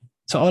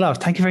So, Olav,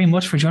 thank you very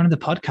much for joining the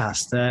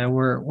podcast.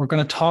 We're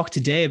going to talk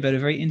today about a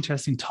very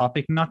interesting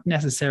topic, not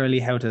necessarily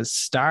how to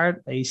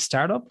start a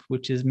startup,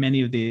 which is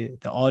many of the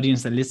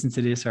audience that listen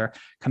to this are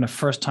kind of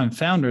first-time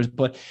founders,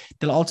 but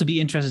they'll also be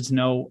interested to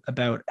know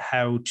about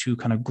how to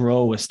kind of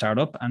grow a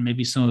startup and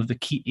maybe some of the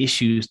key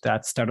issues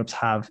that startups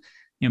have.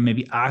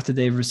 Maybe after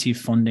they've received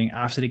funding,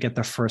 after they get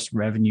their first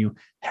revenue,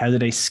 how do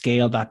they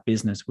scale that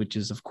business, which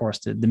is, of course,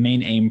 the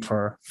main aim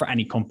for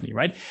any company,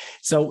 right?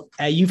 So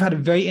you've had a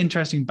very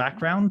interesting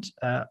background,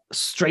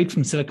 straight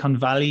from Silicon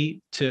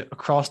Valley to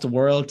across the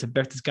world, to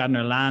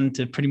Berchtesgadener land,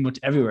 to pretty much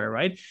everywhere,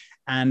 right?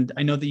 And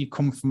I know that you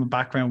come from a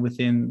background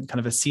within kind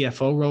of a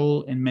CFO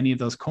role in many of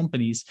those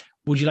companies.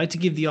 Would you like to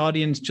give the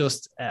audience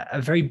just a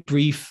very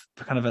brief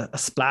kind of a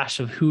splash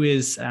of who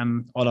is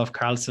Olav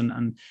Carlsen,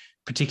 and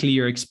particularly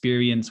your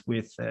experience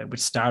with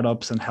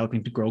startups and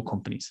helping to grow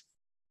companies?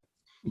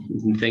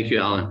 Thank you,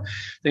 Alan.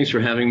 Thanks for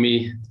having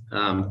me.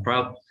 I'm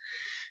proud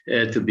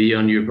to be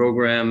on your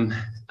program.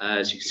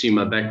 As you can see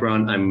my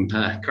background, I'm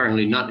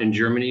currently not in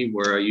Germany,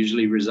 where I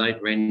usually reside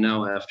right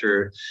now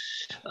after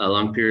a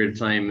long period of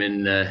time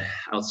in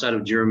outside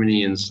of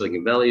Germany in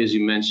Silicon Valley, as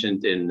you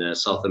mentioned, in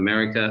South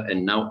America,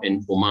 and now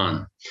in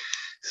Oman.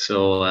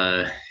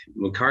 So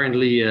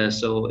currently,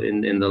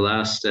 in the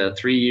last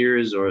 3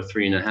 years or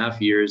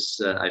 3.5 years,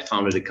 I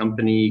founded a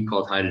company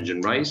called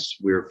Hydrogen Rice.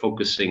 We're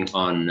focusing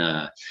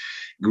on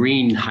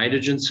green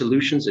hydrogen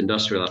solutions,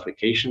 industrial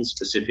applications,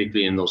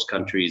 specifically in those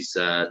countries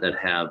that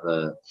have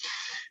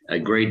a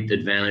great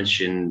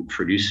advantage in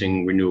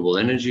producing renewable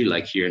energy,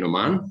 like here in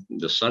Oman,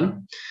 the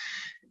sun.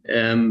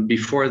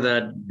 Before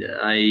that,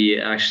 I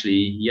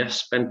actually,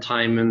 spent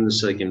time in the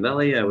Silicon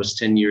Valley. I was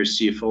 10 years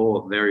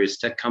CFO of various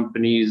tech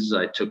companies.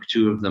 I took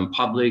 2 of them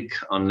public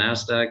on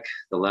NASDAQ.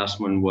 The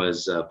last one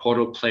was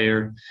Portal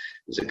Player.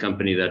 It's a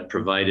company that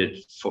provided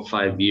for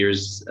 5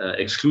 years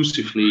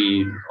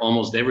exclusively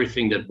almost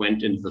everything that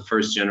went into the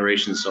first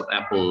generations of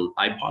Apple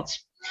iPods.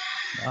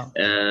 Wow.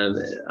 And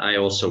I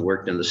also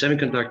worked in the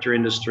semiconductor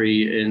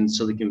industry in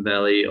Silicon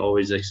Valley,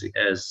 always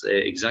as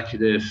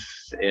executive,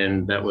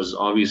 and that was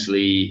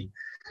obviously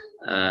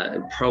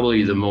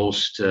probably the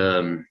most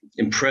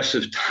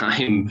impressive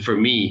time for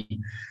me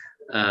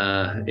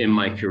in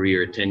my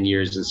career. 10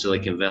 years in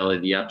Silicon Valley,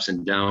 the ups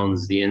and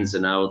downs, the ins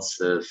and outs,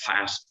 the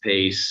fast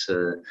pace,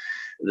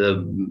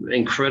 the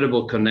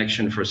incredible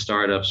connection for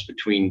startups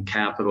between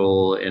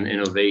capital and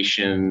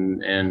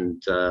innovation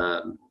and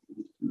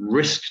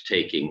risk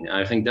taking.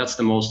 I think that's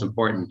the most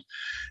important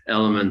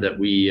element that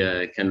we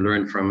can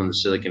learn from in the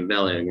Silicon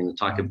Valley. I'm going to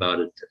talk about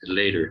it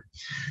later.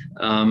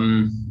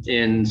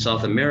 In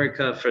South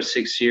America for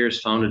 6 years,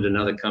 founded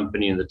another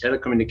company in the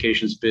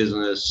telecommunications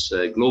business,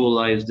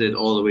 globalized it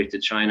all the way to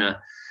China.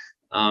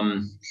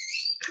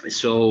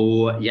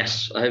 So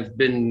yes, I've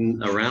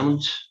been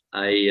around.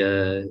 I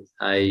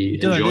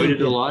enjoyed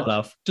it a lot.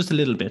 Olav, just a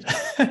little bit.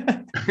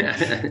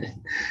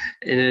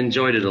 And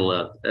enjoyed it a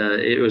lot.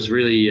 It was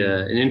really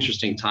an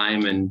interesting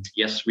time. And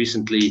yes,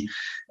 recently,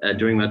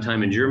 during my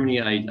time in Germany,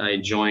 I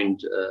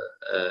joined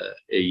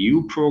a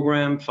EU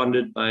program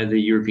funded by the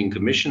European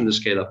Commission, the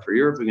Scale Up for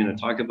Europe. We're going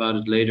to talk about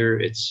it later.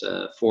 It's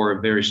 4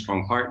 very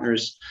strong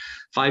partners,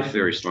 5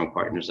 very strong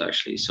partners,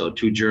 actually. So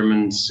 2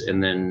 Germans,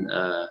 and then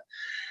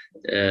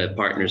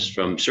partners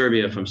from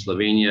Serbia, from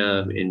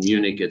Slovenia. In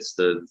Munich, it's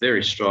the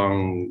very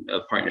strong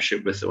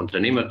partnership with the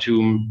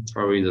Unternehmertum,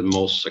 probably the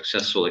most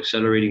successful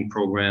accelerating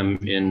program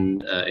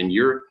in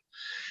Europe.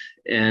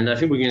 And I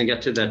think we're going to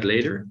get to that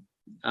later.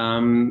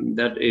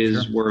 That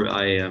is Sure. Where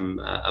I am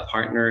a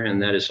partner,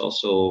 and that is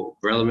also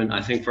relevant,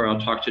 I think, for our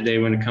talk today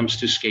when it comes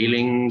to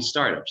scaling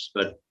startups.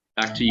 But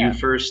back to you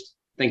first.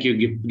 Thank you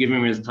for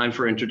giving me the time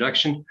for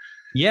introduction.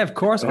 Yeah, of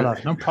course,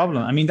 Olav, no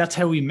problem. I mean, that's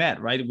how we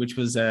met, right? Which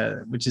is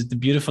the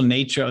beautiful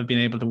nature of being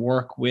able to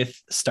work with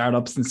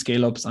startups and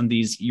scale-ups on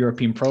these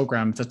European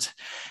programs. That's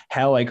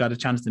how I got a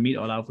chance to meet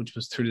Olav, which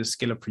was through the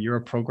Scale Up for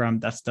Europe program.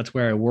 That's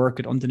where I work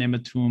at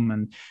Unternehmertum,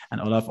 and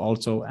Olav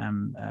also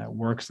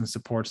works and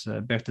supports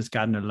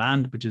Berchtesgadener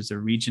land, which is a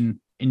region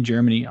in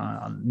Germany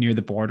near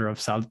the border of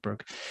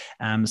Salzburg.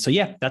 So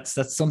yeah,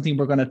 that's something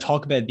we're going to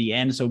talk about at the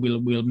end. So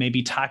we'll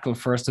maybe tackle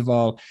first of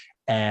all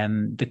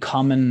the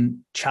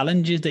common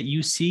challenges that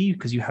you see,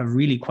 because you have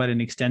really quite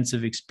an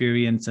extensive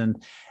experience. And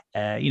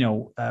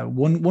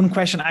one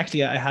question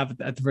actually I have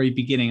at the very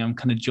beginning, I'm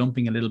kind of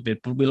jumping a little bit,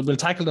 but we'll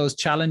tackle those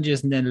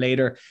challenges, and then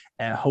later,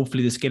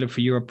 hopefully the Scale Up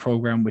for Europe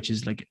program, which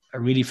is like a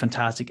really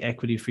fantastic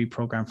equity-free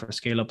program for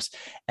scale-ups,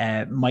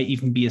 might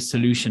even be a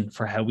solution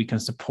for how we can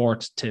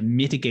support to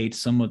mitigate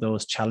some of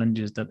those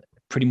challenges that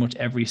pretty much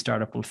every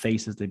startup will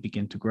face as they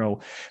begin to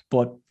grow.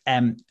 But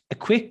a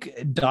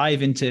quick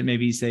dive into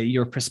maybe say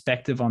your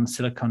perspective on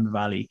Silicon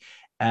Valley.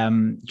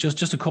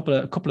 Just a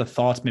couple of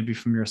thoughts maybe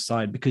from your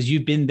side, because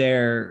you've been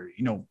there,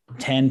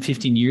 10,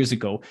 15 years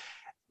ago.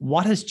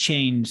 What has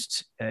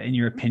changed, in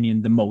your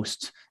opinion, the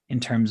most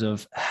in terms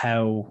of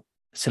how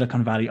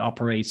Silicon Valley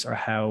operates, or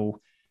how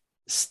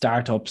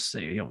startups,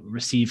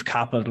 receive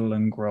capital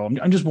and grow?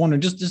 I'm just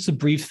wondering, just a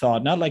brief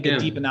thought, not like a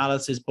deep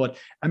analysis, but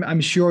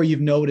I'm sure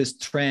you've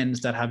noticed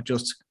trends that have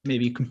just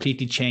maybe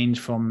completely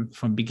changed from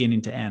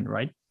beginning to end,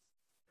 right?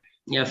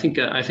 Yeah,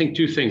 I think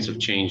two things have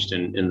changed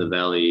in the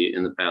Valley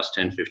in the past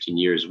 10, 15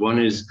 years. One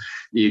is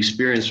the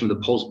experience from the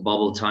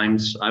post-bubble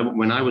times.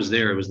 When I was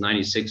there, it was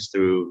 96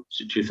 through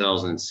to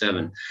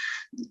 2007.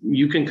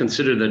 You can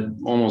consider that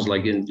almost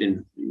like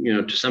in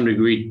to some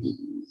degree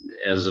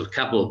as a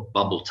couple of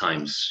bubble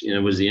times. It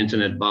was the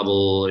internet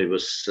bubble, it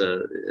was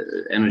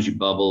energy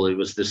bubble, it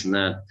was this and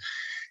that.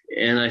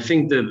 And I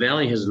think the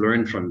Valley has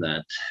learned from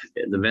that.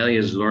 The Valley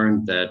has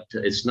learned that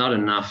it's not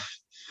enough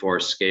for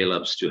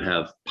scale-ups to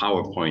have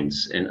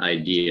PowerPoints and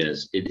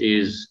ideas. It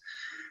is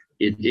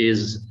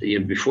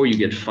before you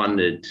get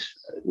funded,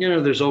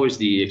 there's always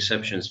the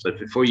exceptions, but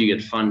before you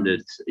get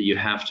funded, you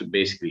have to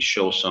basically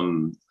show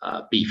some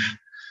beef.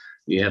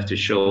 You have to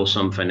show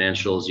some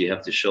financials. You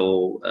have to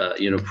show,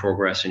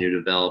 progress in your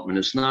development.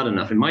 It's not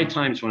enough. In my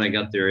times when I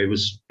got there, it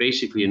was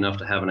basically enough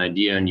to have an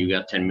idea and you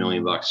got $10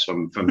 million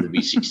from the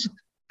VCs.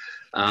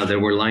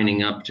 That were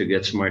lining up to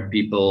get smart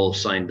people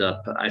signed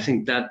up. I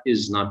think that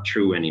is not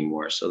true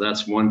anymore. So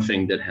that's one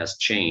thing that has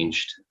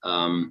changed.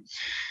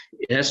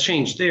 It has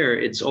changed there.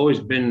 It's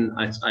always been,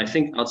 I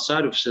think,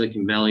 outside of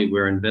Silicon Valley,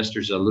 where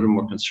investors are a little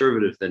more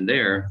conservative than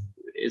there,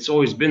 it's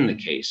always been the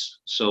case.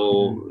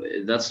 So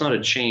that's not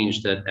a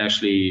change that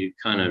actually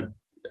kind of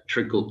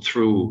trickled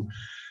through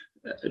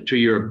to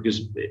Europe,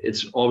 because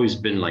it's always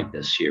been like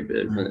this here.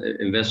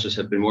 Investors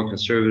have been more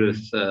conservative,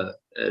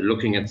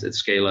 looking at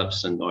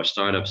scale-ups or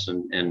startups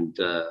and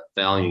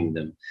valuing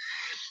them.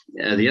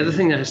 The other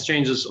thing that has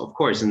changed is, of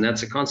course, and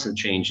that's a constant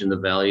change in the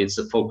Valley, it's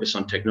the focus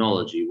on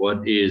technology.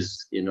 What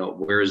is,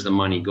 where is the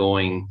money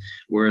going?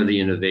 Where are the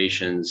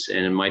innovations?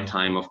 And in my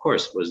time, of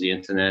course, was the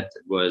internet,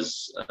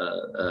 was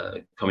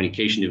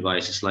communication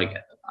devices like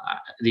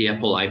the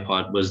Apple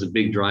iPod was the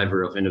big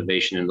driver of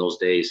innovation in those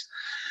days.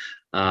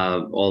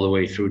 All the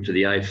way through to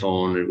the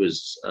iPhone. It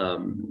was,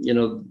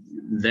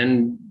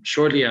 then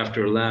shortly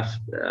after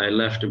I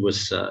left, it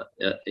was,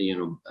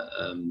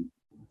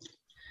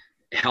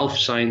 health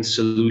science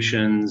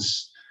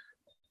solutions.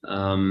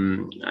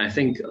 I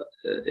think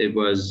it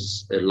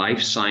was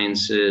life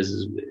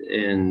sciences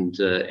and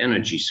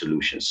energy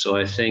solutions. So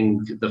I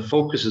think the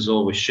focus is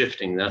always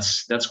shifting.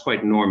 That's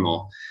quite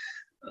normal.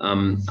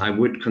 I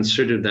would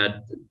consider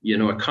that,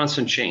 a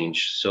constant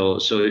change. So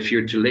if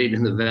you're delayed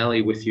in the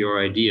Valley with your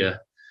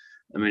idea,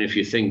 I mean, if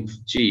you think,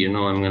 gee, I'm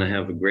going to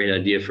have a great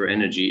idea for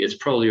energy, it's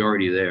probably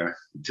already there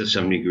to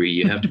some degree.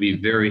 You have to be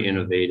very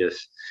innovative,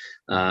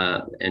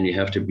 and you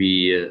have to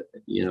be,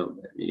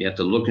 you have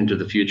to look into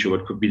the future,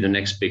 what could be the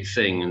next big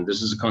thing. And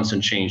this is a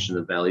constant change in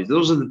the Valley.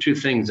 Those are the two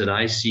things that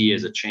I see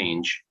as a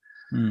change.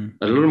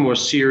 A little more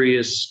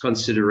serious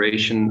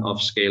consideration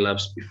of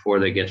scale-ups before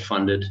they get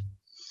funded,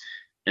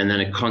 and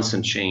then a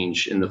constant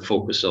change in the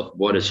focus of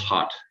what is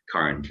hot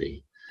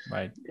currently.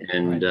 Right.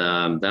 And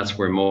that's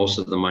where most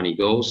of the money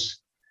goes.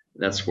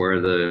 That's where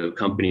the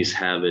companies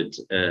have it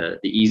the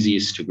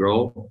easiest to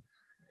grow.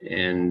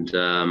 And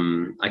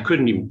I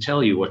couldn't even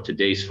tell you what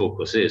today's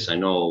focus is. I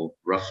know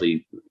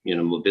roughly,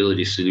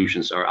 mobility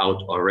solutions are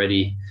out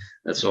already.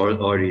 That's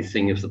already a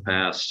thing of the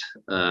past.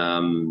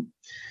 Elon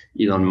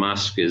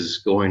Musk is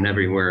going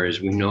everywhere, as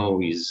we know.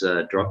 He's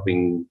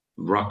dropping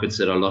rockets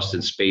that are lost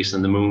in space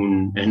on the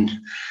moon,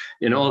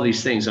 and all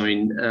these things. I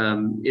mean,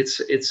 it's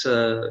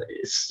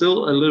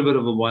still a little bit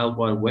of a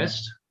wild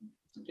west.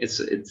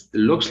 It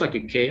looks like a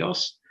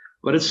chaos,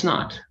 but it's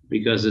not,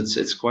 because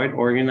it's quite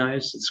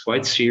organized. It's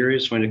quite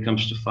serious when it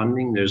comes to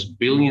funding. There's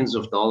billions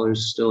of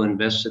dollars still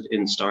invested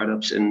in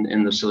startups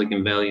in the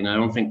Silicon Valley, and I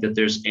don't think that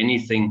there's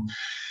anything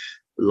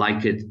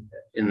like it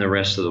in the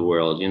rest of the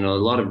world. A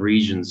lot of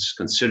regions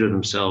consider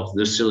themselves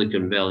the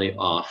Silicon Valley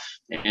off,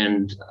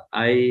 and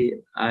I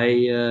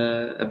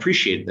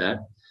appreciate that.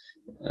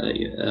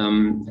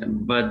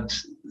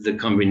 But the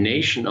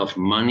combination of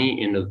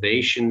money,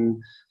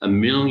 innovation, 1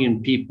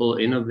 million people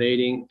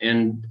innovating,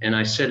 and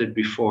I said it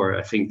before,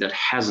 I think that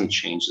hasn't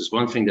changed. There's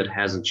one thing that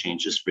hasn't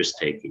changed, is risk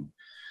taking.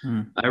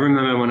 I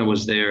remember when I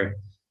was there,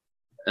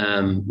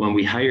 when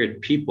we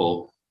hired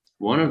people,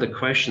 one of the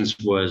questions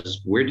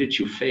was, where did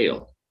you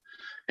fail?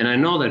 And I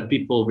know that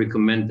people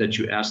recommend that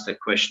you ask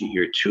that question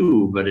here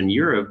too, but in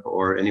Europe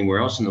or anywhere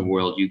else in the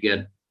world, you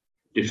get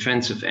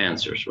defensive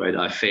answers, right?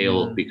 I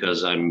failed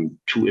because I'm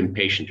too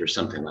impatient or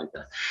something like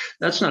that.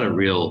 That's not a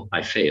real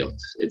I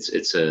failed.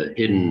 It's a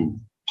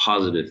hidden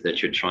positive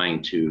that you're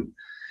trying to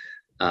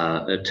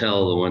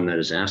tell the one that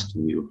is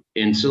asking you.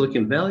 In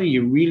Silicon Valley,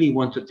 you really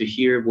wanted to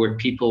hear where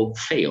people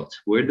failed.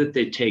 Where did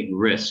they take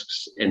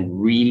risks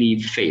and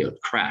really failed,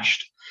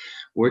 crashed?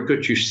 Where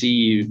could you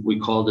see, we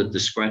called it the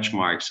scratch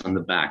marks on the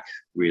back,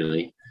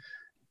 really.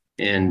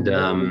 And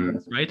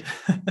right.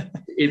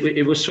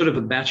 it was sort of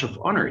a badge of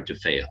honor to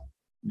fail,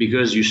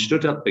 because you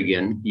stood up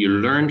again, you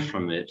learned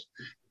from it,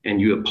 and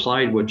you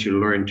applied what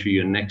you learned to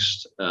your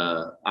next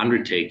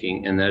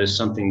undertaking. And that is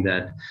something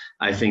that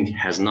I think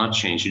has not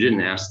changed. You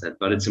didn't ask that,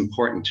 but it's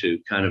important to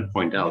kind of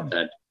point out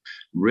that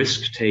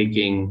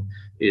risk-taking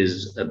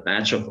is a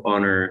badge of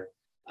honor.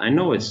 I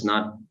know it's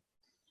not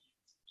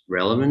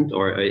relevant,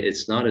 or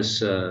it's not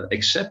as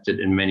accepted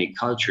in many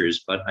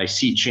cultures, but I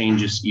see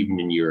changes even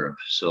in Europe.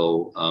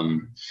 So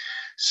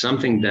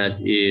something that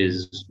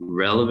is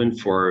relevant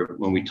for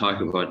when we talk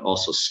about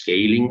also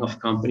scaling of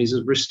companies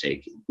is risk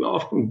taking.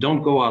 Well,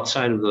 don't go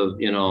outside of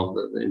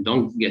the,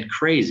 don't get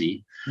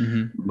crazy,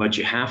 but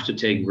you have to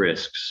take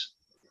risks.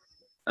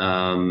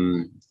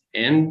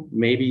 And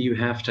maybe you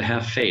have to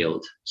have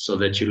failed so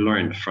that you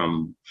learn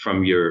from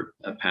your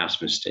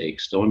past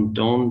mistakes.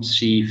 Don't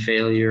see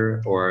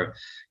failure or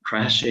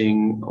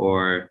crashing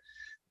or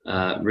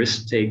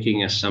risk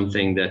taking as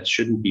something that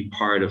shouldn't be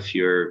part of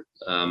your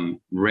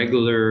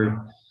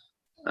regular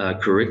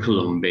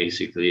curriculum,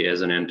 basically, as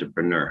an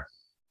entrepreneur.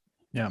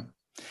 Yeah.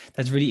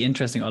 That's really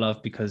interesting,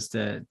 Olav, because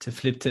to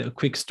flip to a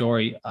quick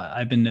story,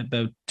 I've been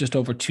about just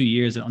over 2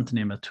 years at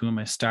Unternehmer Tum.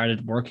 I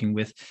started working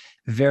with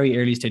very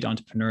early stage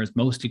entrepreneurs,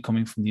 mostly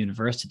coming from the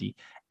university.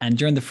 And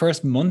during the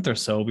first month or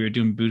so, we were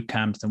doing boot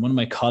camps. And one of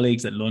my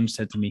colleagues at lunch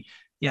said to me,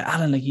 yeah,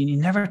 Alan, like you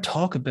never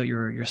talk about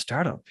your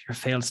startup, your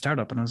failed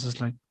startup. And I was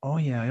just like, oh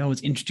yeah, I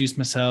always introduce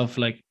myself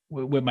like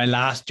with my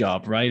last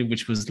job, right?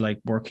 Which was like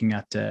working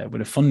at with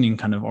a funding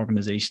kind of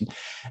organization.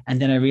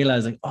 And then I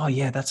realized like, oh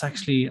yeah, that's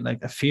actually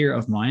like a fear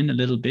of mine a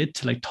little bit,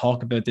 to like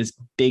talk about this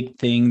big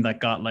thing that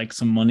got like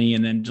some money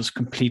and then just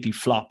completely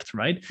flopped,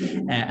 right?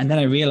 And then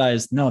I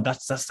realized, no,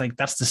 that's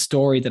the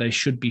story that I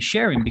should be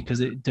sharing,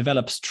 because it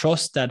develops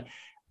trust that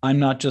I'm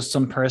not just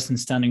some person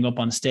standing up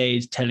on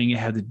stage telling you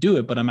how to do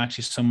it, but I'm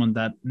actually someone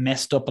that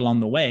messed up along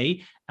the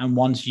way and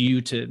wants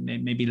you to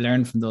maybe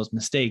learn from those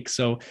mistakes.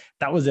 So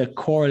that was a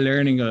core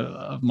learning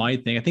of my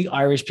thing. I think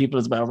Irish people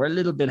as well, we're a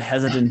little bit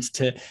hesitant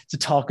to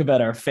talk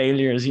about our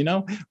failures. You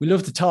know, we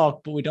love to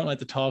talk, but we don't like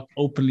to talk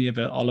openly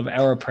about all of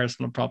our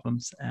personal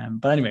problems.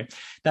 But anyway,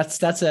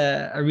 that's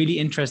a really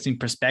interesting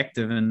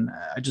perspective. And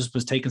I just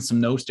was taking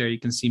some notes there. You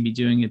can see me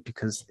doing it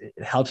because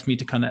it helps me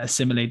to kind of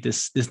assimilate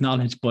this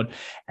knowledge. But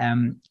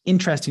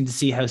interesting to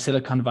see how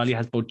Silicon Valley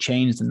has both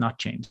changed and not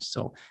changed.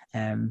 So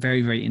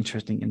very, very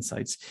interesting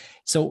insights.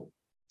 So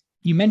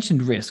you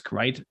mentioned risk,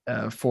 right?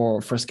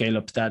 For scale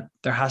ups, that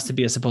there has to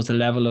be, I suppose, a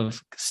level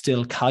of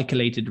still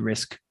calculated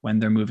risk when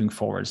they're moving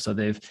forward. So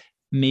they've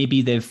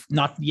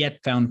not yet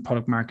found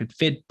product market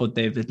fit, but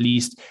they've at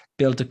least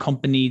built a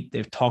company,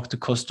 they've talked to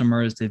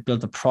customers, they've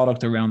built a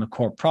product around the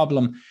core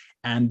problem,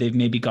 and they've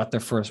maybe got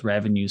their first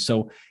revenue.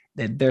 So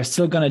they're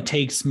still going to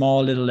take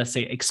small little, let's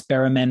say,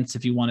 experiments.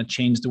 If you want to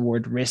change the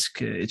word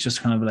risk, it's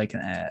just kind of like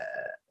a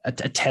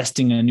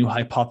testing a new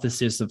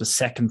hypothesis of a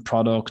second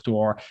product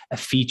or a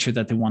feature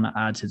that they want to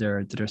add to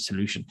their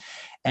solution.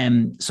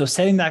 So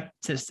setting that,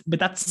 but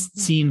that's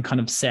scene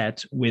kind of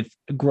set with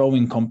a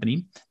growing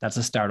company, that's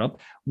a startup.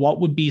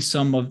 What would be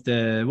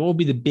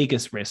the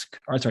biggest risk,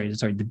 or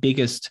the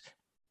biggest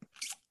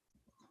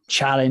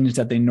challenge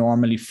that they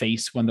normally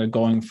face when they're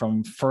going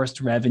from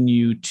first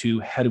revenue to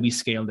how do we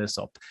scale this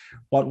up?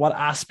 What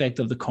aspect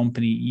of the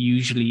company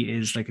usually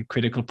is like a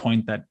critical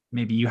point that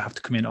maybe you have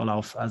to come in,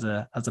 Olav, as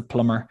a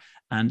plumber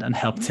and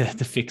help to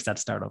fix that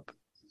startup?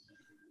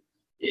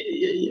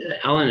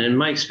 Alan, in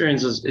my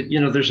experiences,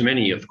 there's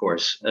many, of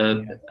course.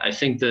 I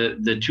think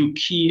the two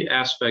key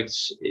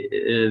aspects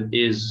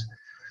is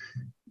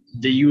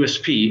the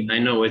USP. I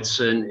know it's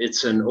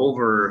an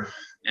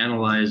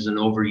over-analyzed and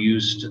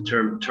overused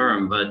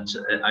term, but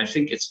I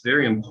think it's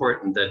very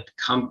important that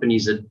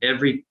companies at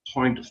every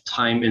point of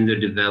time in their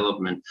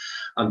development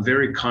are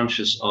very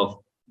conscious of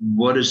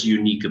what is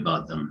unique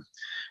about them.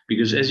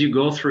 Because as you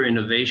go through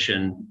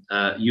innovation,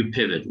 you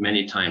pivot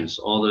many times.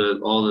 All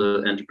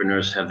the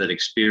entrepreneurs have that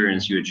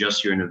experience. You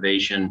adjust your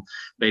innovation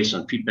based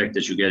on feedback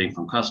that you're getting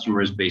from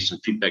customers, based on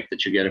feedback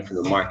that you're getting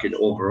from the market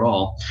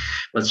overall.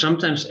 But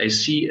sometimes I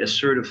see a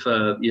sort of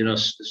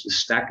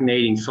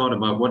stagnating thought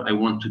about what I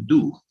want to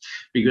do,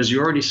 because you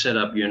already set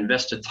up, you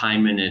invested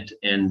time in it,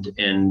 and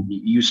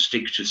you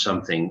stick to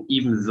something,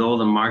 even though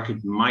the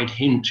market might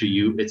hint to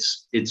you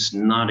it's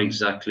not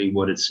exactly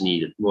what is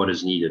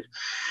needed.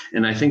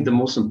 And I think the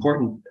most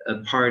important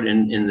part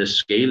in the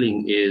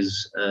scaling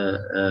is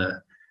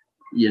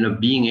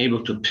being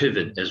able to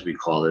pivot, as we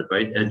call it,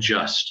 right?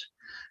 Adjust.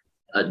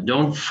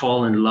 Don't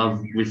fall in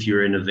love with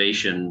your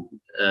innovation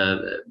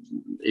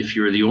if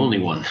you're the only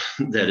one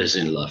that is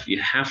in love. You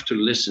have to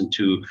listen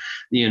to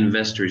the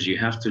investors. You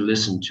have to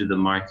listen to the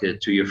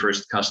market, to your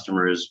first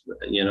customers,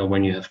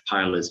 when you have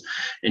pilots,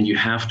 and you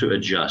have to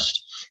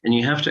adjust. And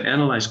you have to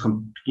analyze,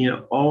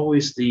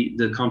 always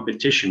the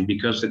competition,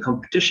 because the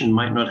competition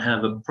might not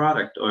have a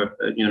product or,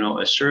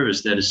 a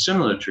service that is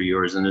similar to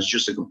yours, and it's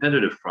just a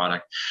competitive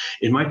product.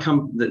 It might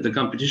the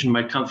competition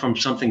might come from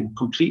something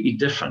completely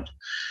different.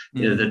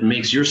 That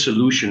makes your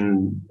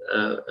solution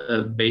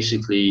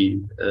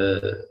basically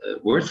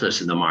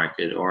worthless in the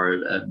market,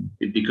 or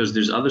because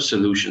there's other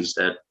solutions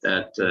that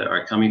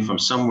are coming from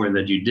somewhere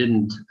that you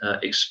didn't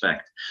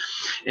expect.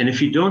 And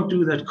if you don't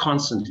do that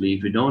constantly,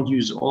 if you don't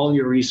use all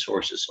your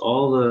resources,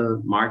 all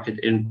the market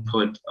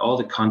input, all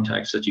the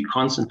contacts that you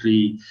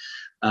constantly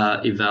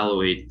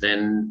evaluate,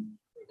 then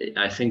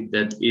I think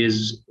that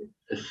is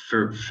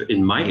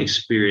in my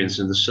experience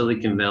in the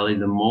Silicon Valley,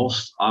 the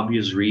most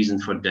obvious reason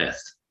for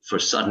death, for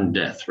sudden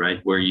death, right,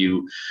 where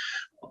you're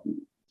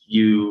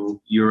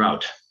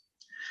out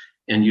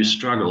and you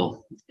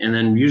struggle, and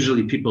then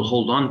usually people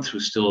hold on to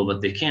still,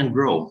 but they can't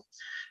grow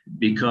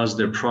because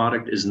their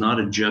product is not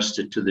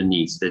adjusted to the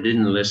needs. They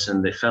didn't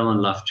listen. They fell in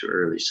love too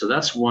early. So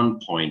that's one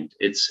point.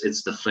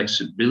 It's the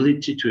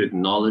flexibility to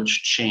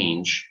acknowledge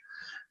change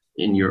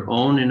in your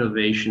own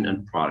innovation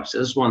and products.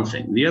 That's one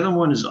thing. The other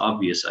one is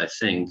obvious, I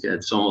think.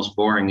 It's almost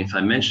boring if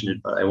I mention it,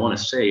 but I want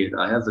to say it.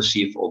 I have the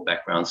CFO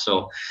background,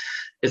 so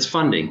it's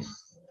funding.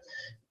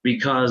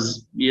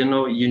 Because you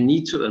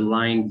need to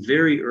align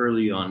very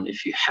early on.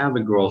 If you have a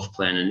growth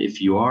plan, and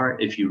if you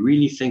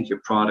really think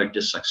your product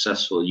is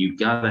successful, you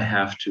gotta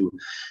have to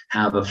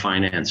have a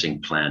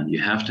financing plan. You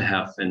have to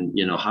have, and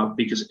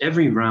because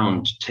every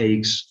round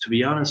takes, to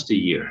be honest, a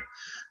year.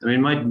 I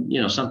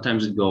mean,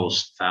 sometimes it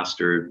goes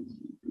faster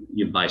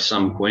by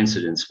some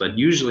coincidence, but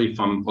usually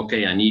from,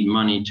 okay, I need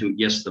money to,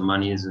 yes, the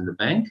money is in the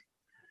bank,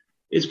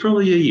 it's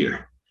probably a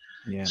year.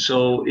 Yeah.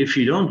 So if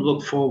you don't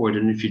look forward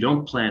and if you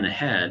don't plan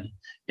ahead,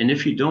 and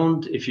if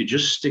you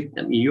just stick,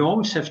 you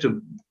always have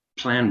to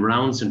plan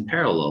rounds in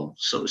parallel.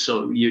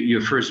 So your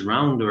first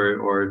round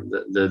or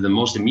the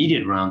most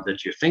immediate round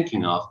that you're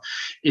thinking of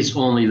is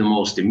only the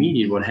most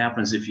immediate. What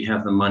happens if you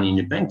have the money in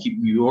the bank?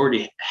 You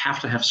already have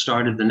to have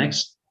started the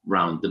next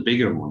round, the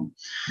bigger one.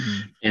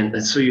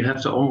 And so you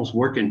have to almost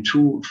work in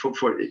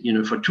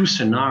for two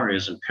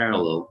scenarios in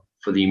parallel,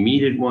 for the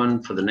immediate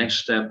one, for the next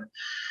step,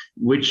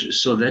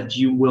 so that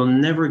you will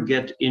never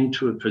get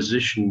into a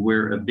position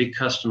where a big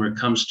customer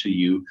comes to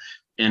you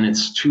and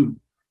it's too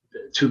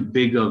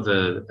big of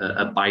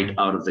a bite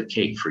out of the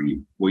cake for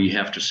you, where you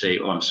have to say,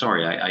 oh, I'm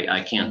sorry,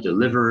 I can't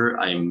deliver,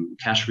 I'm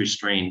cash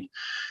restrained.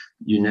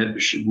 You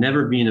should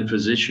never be in a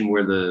position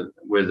where the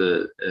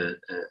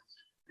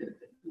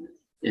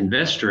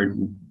investor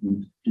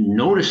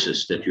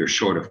notices that you're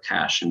short of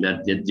cash and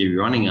that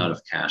you're running out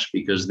of cash,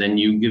 because then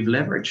you give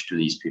leverage to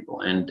these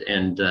people, and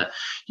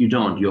you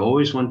don't. You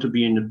always want to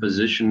be in a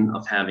position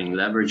of having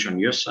leverage on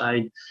your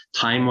side,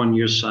 time on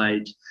your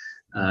side.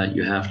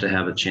 You have to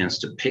have a chance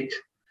to pick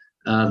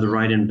the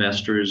right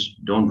investors.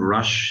 Don't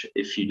rush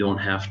if you don't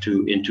have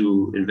to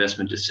into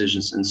investment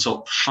decisions. And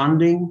so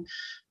funding,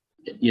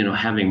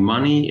 having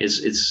money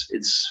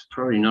it's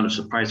probably not a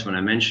surprise when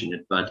I mention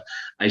it, but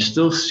I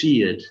still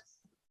see it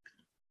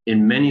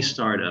in many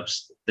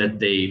startups that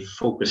they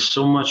focus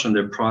so much on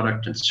their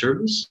product and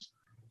service,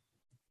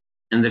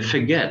 and they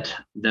forget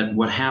that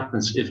what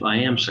happens if I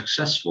am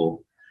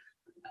successful,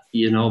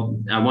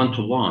 I want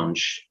to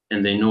launch,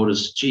 and they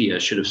notice, gee, I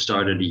should have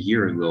started a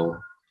year ago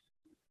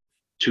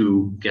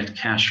to get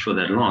cash for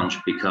that launch,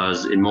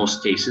 because in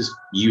most cases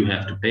you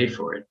have to pay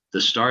for it.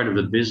 The start of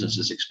the business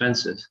is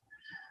expensive.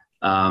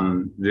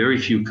 Very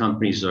few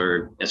companies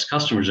as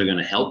customers are going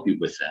to help you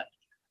with that.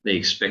 They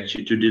expect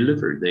you to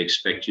deliver. They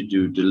expect you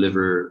to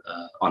deliver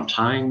on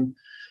time,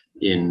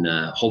 in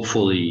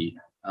hopefully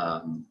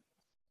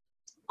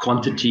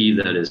quantity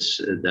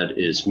that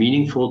is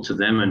meaningful to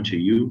them and to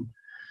you.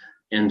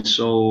 And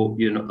so,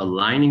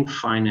 aligning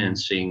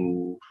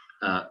financing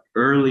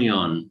early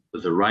on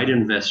with the right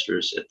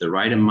investors at the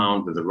right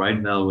amount with the right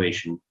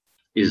valuation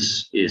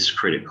is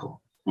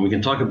critical. And we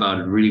can talk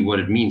about really what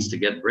it means to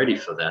get ready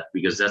for that,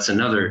 because that's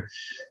another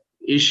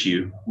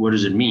issue. What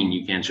does it mean?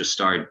 You can't just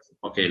start,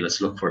 okay, let's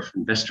look for an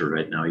investor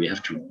right now. You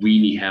have to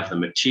really have the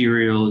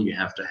material. You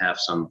have to have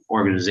some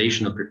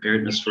organizational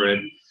preparedness for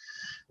it,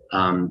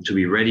 to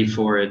be ready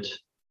for it,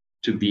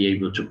 to be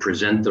able to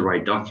present the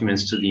right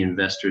documents to the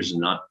investors and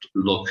not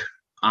look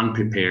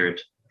unprepared,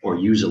 or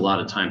use a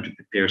lot of time to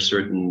prepare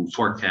certain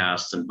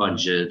forecasts and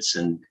budgets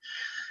and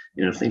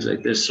things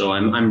like this. So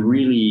I'm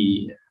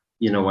really,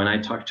 when I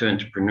talk to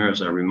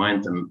entrepreneurs, I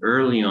remind them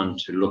early on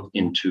to look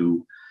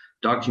into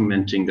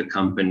documenting the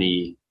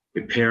company,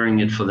 preparing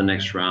it for the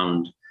next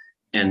round,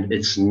 and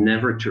it's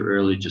never too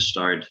early to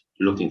start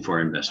looking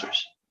for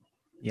investors.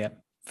 Yeah,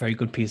 very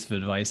good piece of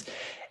advice.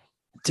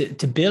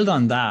 To build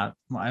on that,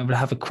 I would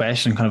have a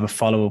question, kind of a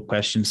follow-up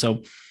question.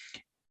 So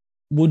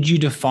would you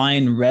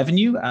define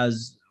revenue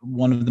as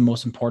one of the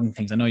most important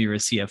things? I know you're a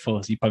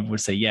CFO, so you probably would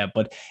say, yeah,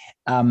 but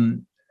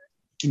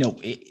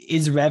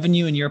is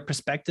revenue, in your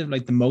perspective,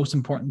 like the most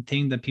important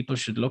thing that people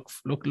should look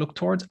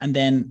towards? And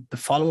then the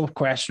follow-up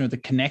question, or the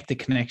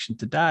connection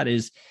to that,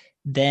 is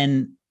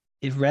then,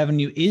 if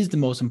revenue is the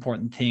most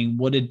important thing,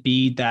 would it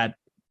be that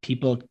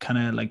people kind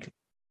of like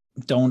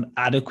don't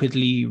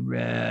adequately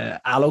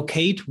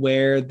allocate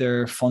where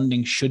their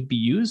funding should be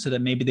used, so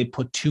that maybe they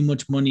put too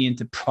much money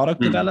into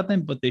product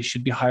development, but they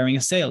should be hiring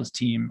a sales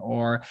team,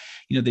 or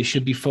they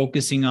should be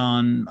focusing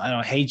on, I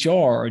don't know,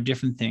 HR or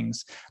different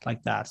things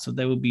like that? So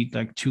there would be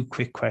like two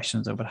quick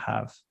questions I would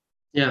have.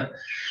 Yeah,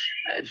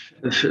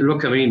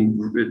 look, I mean,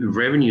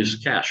 revenue is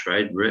cash,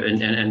 right?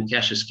 And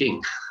cash is king.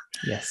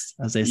 Yes,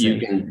 as they You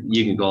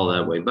say. can go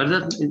that way, but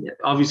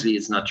obviously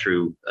it's not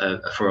true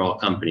for all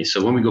companies.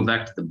 So when we go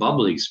back to the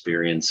bubble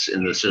experience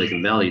in the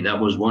Silicon Valley, that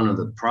was one of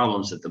the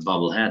problems that the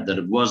bubble had, that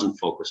it wasn't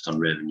focused on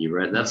revenue,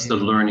 right? That's the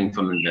learning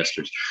from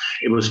investors.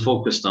 It was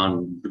focused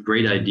on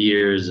great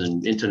ideas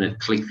and internet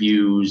click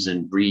views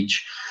and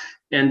reach.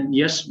 And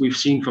yes, we've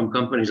seen from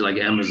companies like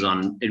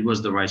Amazon, it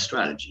was the right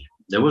strategy.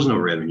 There was no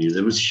revenue.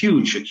 There was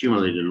huge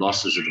accumulated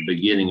losses at the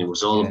beginning. It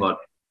was all about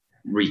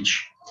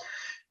reach.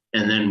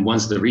 And then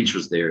once the reach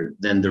was there,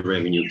 then the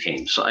revenue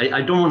came. So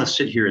I don't want to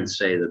sit here and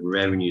say that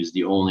revenue is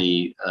the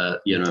only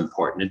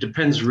important. It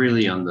depends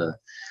really on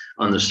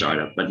the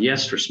startup. But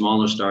yes, for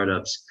smaller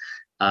startups,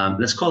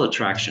 let's call it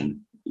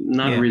traction.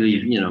 Not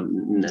really,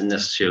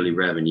 necessarily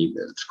revenue.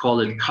 Let's call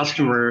it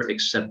customer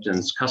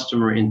acceptance,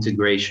 customer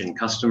integration,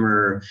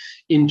 customer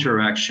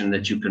interaction,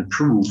 that you can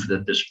prove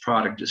that this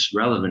product is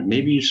relevant.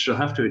 Maybe you still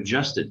have to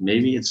adjust it.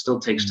 Maybe it still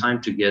takes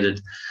time to get it.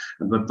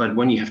 But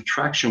when you have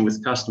traction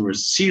with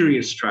customers,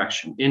 serious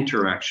traction,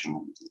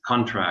 interaction,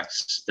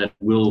 contracts that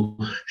will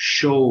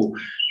show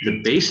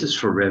the basis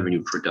for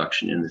revenue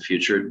production in the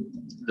future,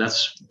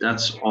 that's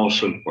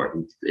also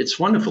important. It's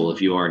wonderful if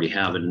you already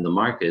have it in the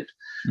market.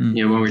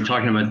 When we're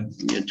talking about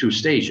two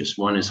stages,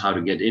 one is how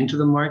to get into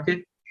the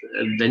market.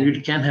 Then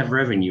you can't have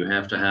revenue. You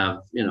have to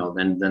have,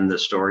 then the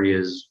story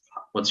is,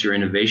 what's your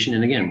innovation?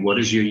 And again, what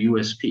is your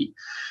USP?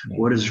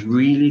 What is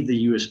really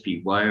the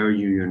USP? Why are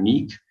you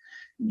unique?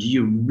 Do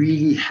you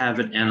really have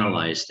it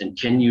analyzed? And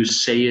can you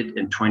say it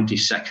in 20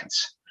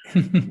 seconds?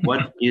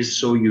 What is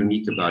so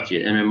unique about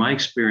you? And in my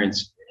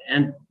experience,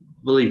 and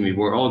believe me,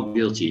 we're all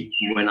guilty.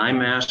 When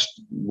I'm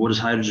asked, what does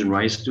hydrogen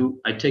rice do?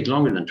 I take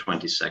longer than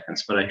 20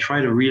 seconds, but I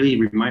try to really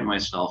remind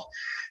myself,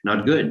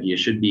 not good. You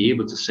should be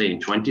able to say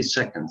in 20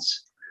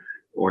 seconds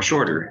or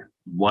shorter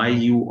why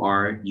you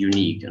are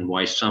unique and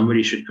why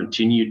somebody should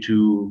continue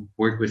to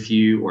work with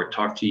you or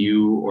talk to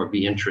you or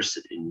be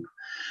interested in you.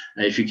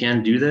 If you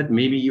can't do that,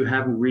 maybe you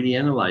haven't really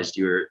analyzed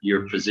your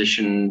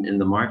position in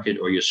the market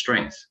or your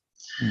strength.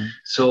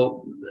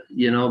 So,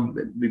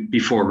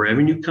 before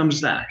revenue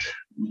comes that.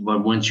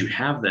 But once you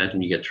have that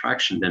and you get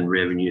traction, then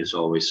revenue is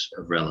always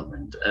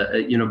relevant.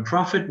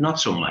 Profit, not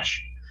so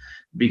much,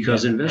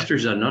 because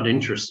investors are not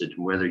interested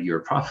in whether you're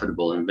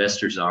profitable.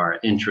 Investors are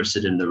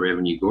interested in the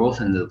revenue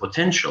growth and the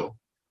potential.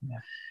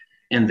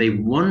 And they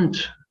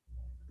want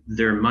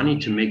their money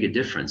to make a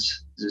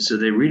difference. So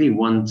they really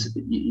want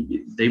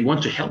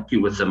to help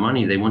you with the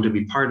money. They want to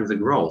be part of the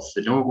growth.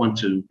 They don't want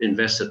to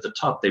invest at the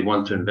top. They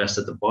want to invest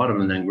at the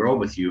bottom and then grow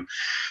with you.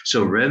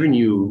 So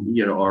revenue,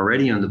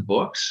 already on the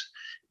books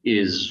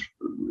is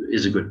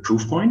a good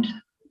proof point.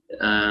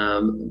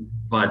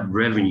 But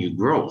revenue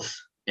growth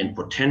and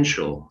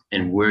potential,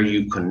 and where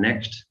you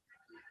connect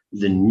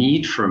the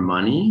need for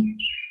money,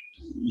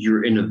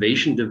 your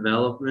innovation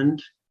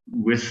development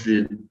with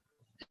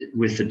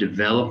the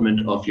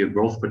development of your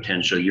growth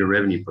potential, your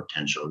revenue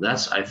potential.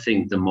 That's, I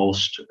think, the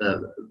most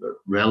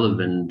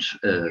relevant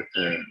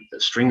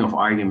string of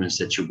arguments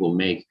that you will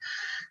make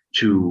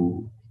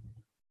to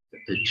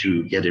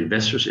get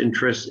investors'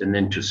 interest and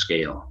then to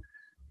scale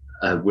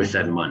with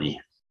that money.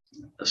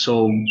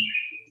 So,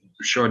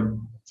 short,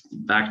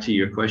 back to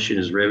your question,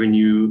 is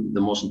revenue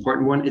the most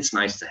important one? It's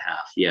nice to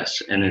have,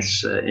 yes, and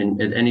it's at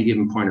any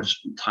given point of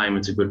time,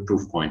 it's a good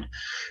proof point.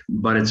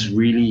 But it's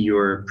really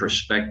your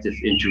perspective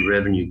into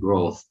revenue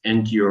growth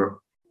and your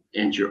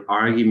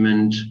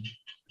argument,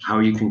 how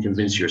you can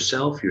convince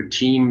yourself, your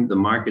team, the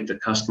market, the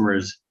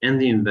customers,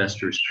 and the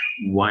investors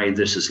why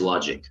this is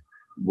logic.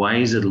 Why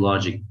is it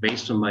logic?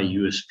 Based on my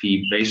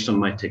USP, based on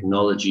my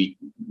technology,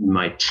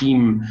 my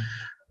team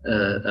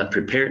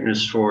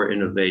preparedness for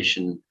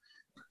innovation,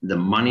 the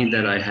money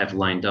that I have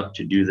lined up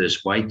to do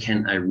this, why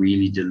can't I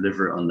really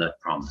deliver on that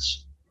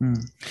promise?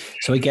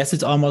 So I guess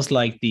it's almost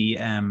like the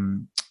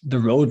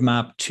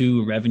roadmap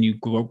to revenue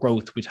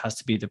growth, which has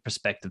to be the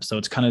perspective. So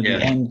it's kind of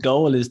the end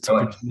goal is to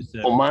produce.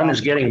 Oman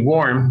is getting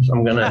warm, so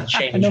I'm going to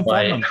change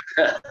my.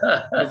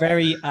 You're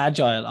very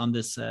agile on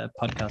this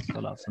podcast,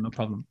 Olav, so no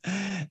problem.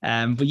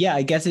 But yeah,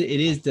 I guess it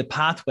is the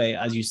pathway,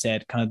 as you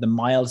said, kind of the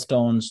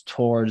milestones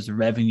towards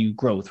revenue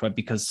growth, right?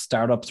 Because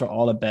startups are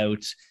all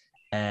about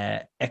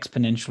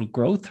exponential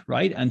growth,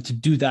 right? And to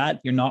do that,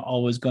 you're not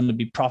always going to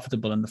be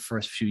profitable in the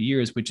first few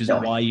years, which is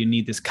why you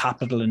need this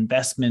capital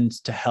investment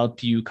to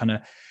help you kind of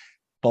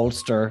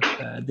bolster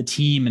the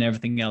team and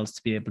everything else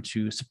to be able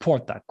to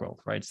support that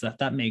growth, right? So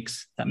that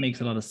makes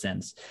a lot of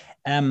sense.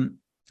 I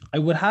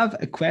would have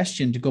a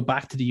question to go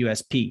back to the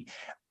USP.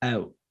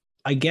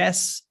 I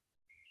guess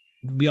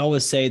we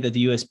always say that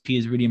the USP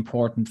is really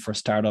important for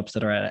startups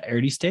that are at an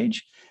early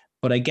stage.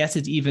 But I guess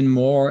it's even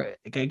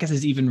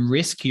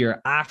riskier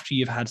after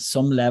you've had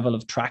some level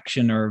of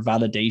traction or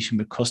validation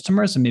with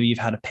customers. And maybe you've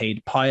had a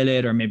paid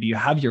pilot, or maybe you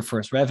have your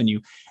first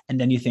revenue. And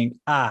then you think,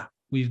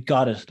 we've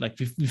got it, like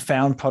we've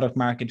found product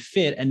market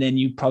fit, and then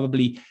you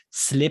probably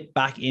slip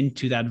back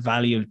into that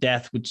valley of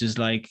death, which is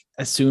like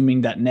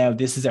assuming that now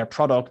this is our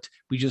product,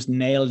 we just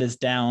nail this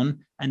down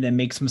and then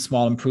make some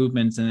small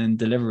improvements and then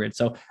deliver it.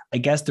 So I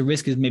guess the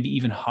risk is maybe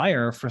even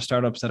higher for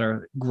startups that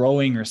are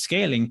growing or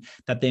scaling,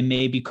 that they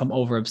may become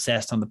over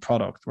obsessed on the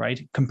product,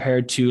 right?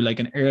 Compared to like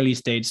an early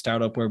stage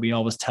startup where we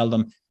always tell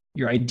them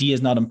your idea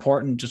is not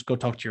important, just go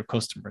talk to your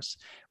customers.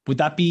 Would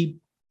that be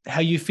how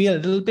you feel a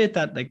little bit,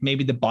 that like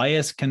maybe the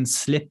bias can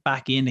slip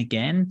back in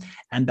again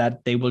and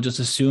that they will just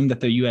assume that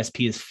their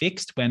USP is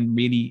fixed when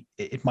really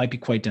it might be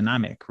quite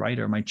dynamic, right?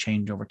 Or it might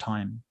change over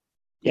time.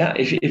 Yeah,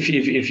 if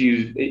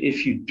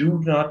you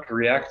do not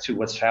react to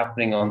what's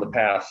happening on the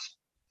path,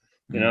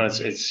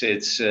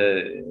 it's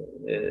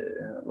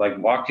like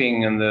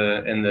walking in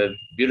the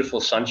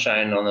beautiful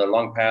sunshine on a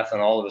long path,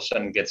 and all of a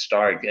sudden it gets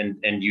dark,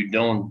 and you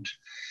don't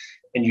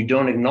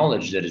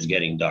acknowledge that it's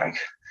getting dark.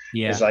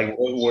 Yeah. It's like,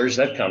 where's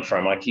that come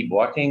from? I keep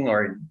walking,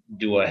 or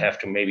do I have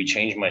to maybe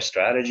change my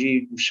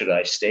strategy? Should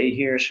I stay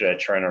here? Should I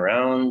turn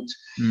around?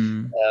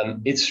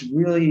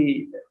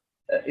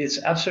 It's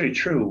absolutely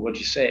true. What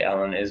you say,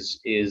 Alan,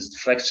 is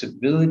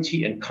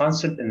flexibility and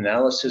constant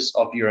analysis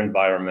of your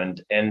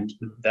environment. And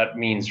that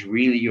means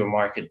really your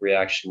market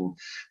reaction,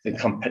 the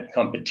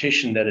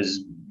competition that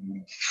is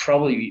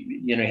probably,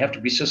 you have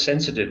to be so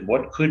sensitive.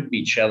 What could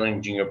be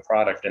challenging your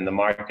product in the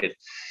market?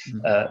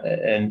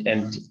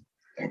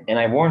 And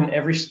I warn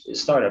every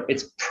startup,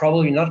 it's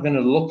probably not going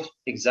to look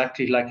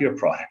exactly like your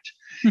product.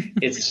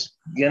 It's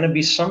going to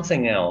be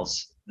something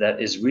else that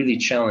is really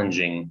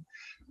challenging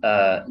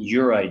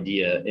your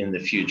idea in the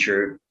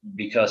future,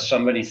 because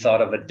somebody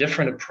thought of a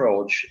different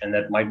approach, and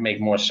that might make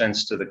more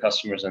sense to the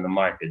customers in the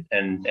market.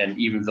 And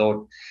even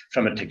though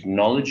from a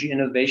technology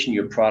innovation,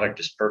 your product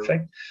is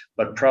perfect,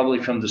 but probably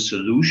from the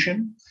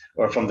solution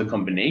or from the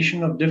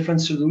combination of different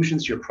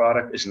solutions, your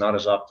product is not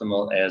as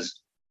optimal as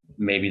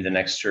maybe the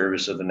next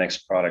service or the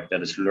next product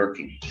that is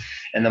lurking.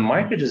 And the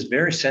market is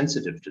very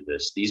sensitive to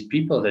this. These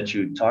people that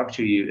you talk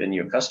to, you and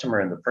your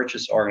customer in the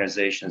purchase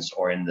organizations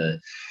or in the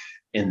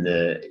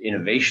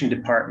innovation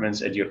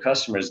departments at your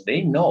customers,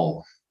 they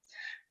know,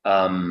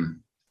 the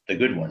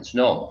good ones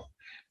know,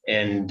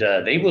 and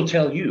they will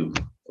tell you,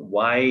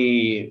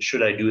 why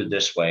should I do it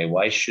this way?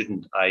 Why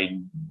shouldn't I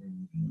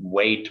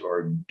wait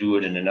or do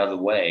it in another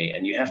way?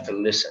 And you have to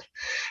listen.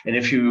 And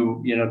if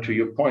you to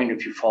your point,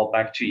 if you fall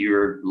back to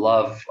your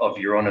love of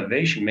your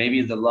innovation,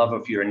 maybe the love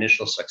of your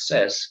initial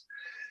success,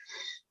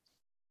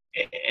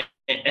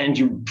 and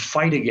you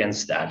fight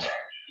against that,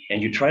 and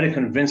you try to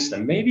convince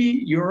them,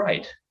 maybe you're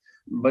right.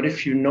 But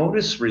if you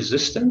notice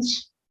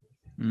resistance,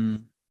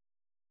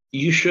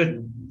 you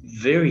should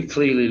very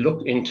clearly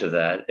look into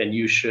that, and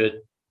you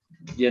should,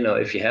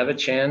 if you have a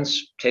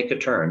chance, take a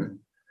turn.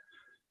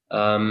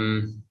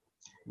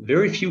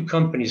 Very few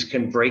companies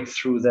can break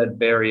through that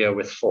barrier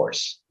with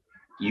force.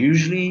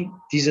 Usually,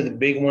 these are the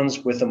big ones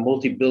with a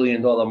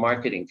multi-billion-dollar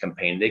marketing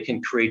campaign. They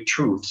can create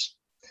truths.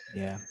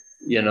 Yeah.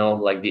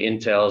 Like the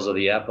Intels or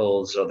the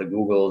Apples or the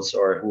Googles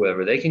or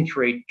whoever. They can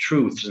create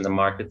truths in the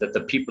market that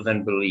the people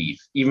then believe,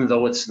 even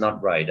though it's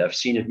not right. I've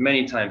seen it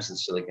many times in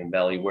Silicon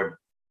Valley where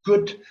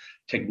good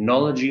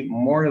technology,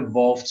 more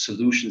evolved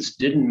solutions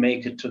didn't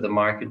make it to the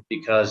market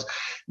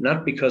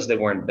not because they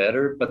weren't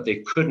better, but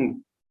they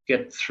couldn't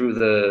get through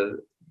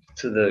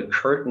to the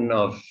curtain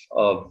of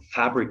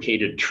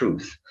fabricated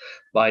truth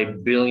by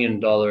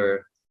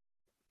billion-dollar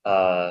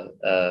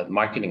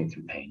marketing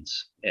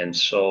campaigns. And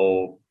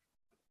so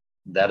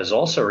that is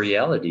also a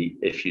reality.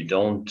 If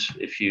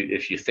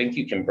you think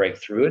you can break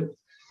through it,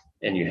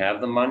 and you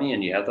have the money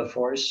and you have the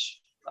force,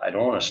 I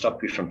don't want to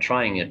stop you from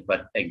trying it,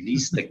 but at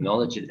least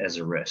acknowledge it as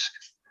a risk.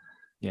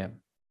 Yeah.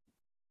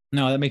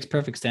 No, that makes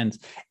perfect sense.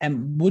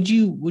 And would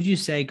you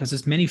say, because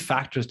there's many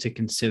factors to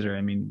consider,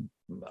 I mean,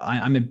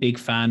 I'm a big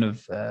fan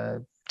of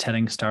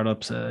telling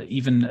startups,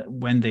 even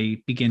when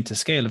they begin to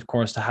scale, of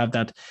course, to have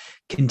that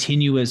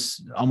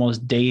continuous,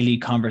 almost daily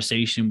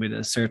conversation with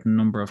a certain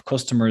number of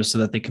customers so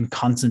that they can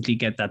constantly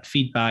get that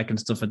feedback and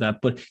stuff like that.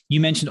 But you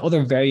mentioned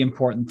other very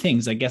important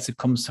things. I guess it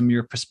comes from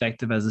your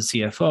perspective as a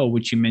CFO,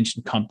 which you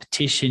mentioned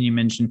competition, you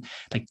mentioned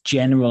like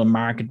general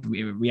market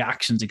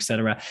reactions,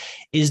 etc.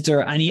 Is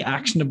there any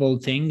actionable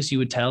things you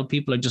would tell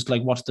people, like just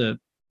like what's the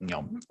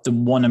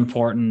one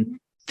important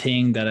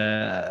thing that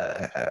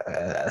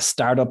a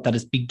startup that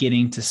is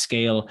beginning to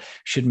scale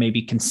should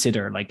maybe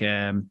consider, like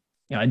a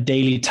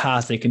daily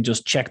task? They can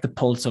just check the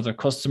pulse of their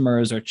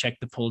customers or check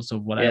the pulse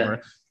of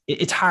whatever. Yeah.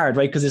 It's hard,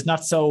 right? Because it's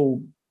not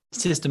so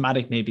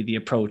systematic, maybe the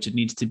approach. It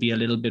needs to be a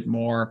little bit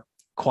more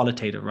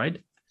qualitative,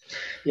 right?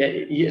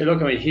 Yeah.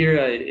 Look, I mean, here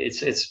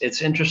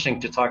it's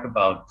interesting to talk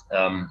about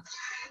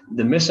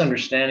the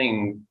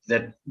misunderstanding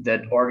that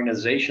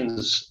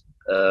organizations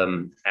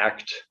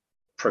act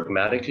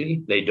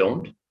pragmatically. They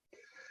don't.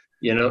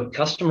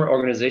 Customer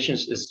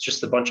organizations is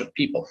just a bunch of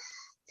people,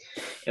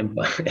 and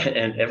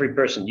every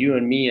person, you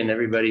and me and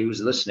everybody who's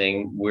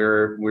listening, we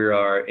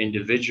are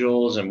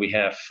individuals, and we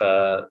have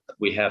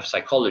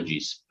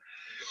psychologies,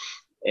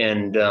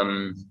 and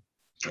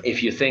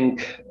if you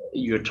think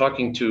you're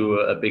talking to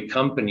a big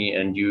company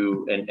and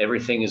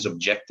everything is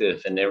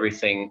objective and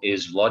everything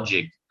is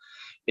logic,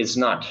 it's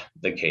not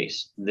the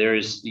case.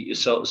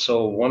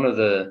 So one of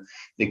the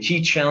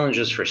key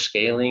challenges for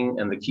scaling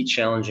and the key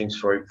challenges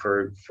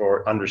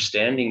for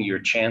understanding your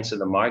chance in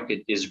the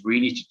market is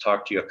really to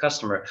talk to your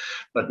customer,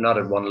 but not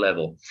at one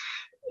level.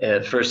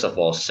 First of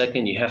all.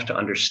 Second, you have to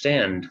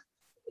understand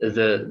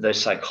the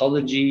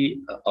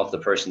psychology of the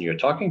person you're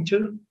talking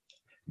to.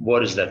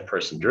 What is that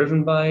person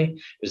driven by?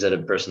 Is that a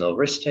personal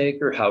risk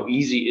taker? How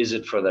easy is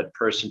it for that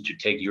person to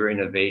take your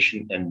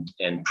innovation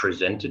and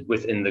present it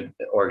within the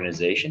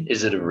organization?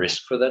 Is it a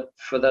risk for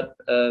that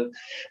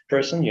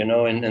person?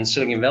 In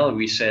Silicon Valley,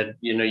 we said,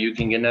 you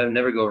can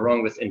never go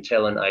wrong with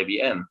Intel and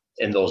IBM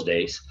in those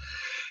days.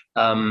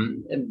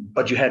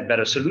 But you had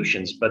better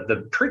solutions. But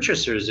the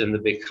purchasers in the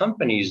big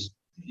companies,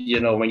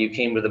 when you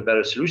came with a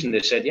better solution,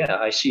 they said, yeah,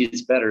 I see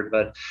it's better,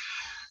 but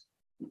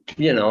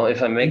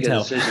if I make Intel.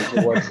 A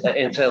decision towards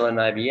Intel and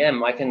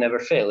IBM, I can never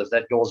fail. If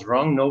that goes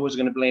wrong, no one's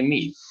going to blame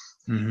me.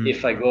 Mm-hmm.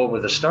 If I go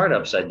with a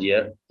startup's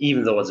idea,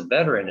 even though it's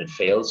better and it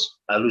fails,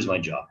 I lose my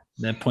job.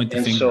 That point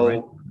the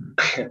finger,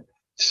 right?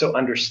 So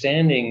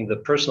understanding the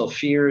personal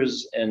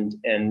fears and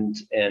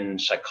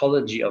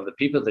psychology of the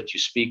people that you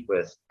speak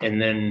with, and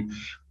then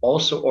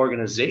also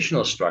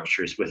organizational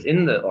structures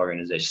within the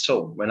organization.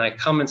 So when I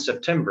come in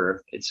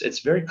September, it's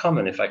very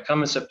common. If I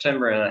come in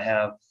September and I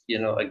have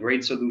a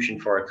great solution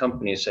for our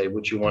company, say,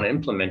 would you want to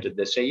implement it?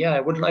 They say, yeah,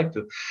 I would like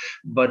to,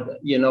 but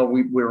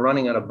we're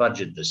running out of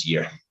budget this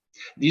year.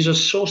 These are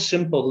so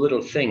simple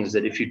little things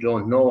that if you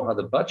don't know how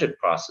the budget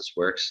process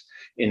works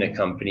in a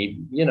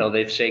company,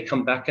 they say,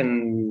 come back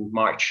in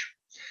March,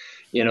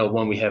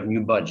 when we have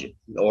new budget,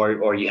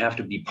 or you have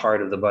to be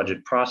part of the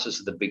budget process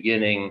at the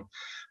beginning.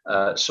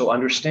 So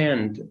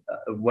understand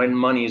when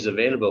money is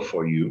available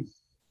for you,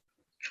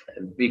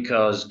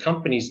 because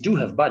companies do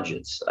have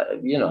budgets.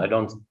 I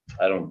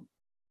don't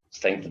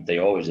think that they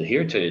always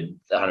adhere to it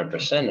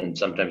 100%, and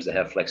sometimes they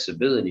have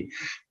flexibility,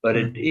 but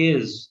it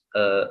is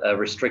a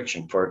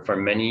restriction for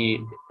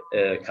many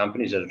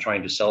companies that are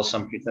trying to sell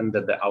something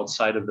that they're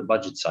outside of the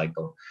budget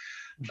cycle.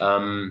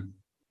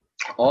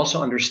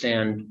 Also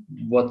understand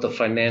what the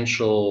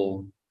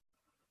financial,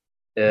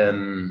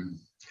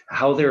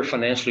 how they're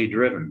financially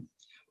driven.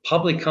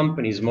 Public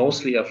companies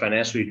mostly are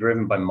financially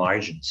driven by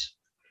margins.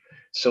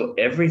 So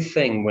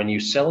everything, when you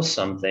sell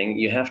something,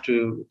 you have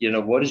to,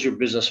 what is your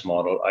business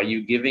model? Are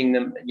you giving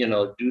them,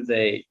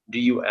 do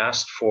you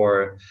ask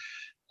for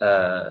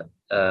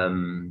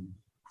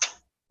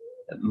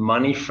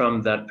money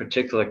from that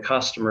particular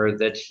customer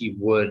that he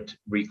would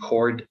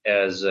record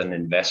as an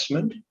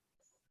investment,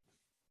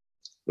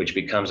 which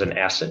becomes an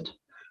asset?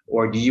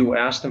 Or do you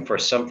ask them for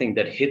something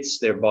that hits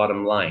their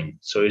bottom line?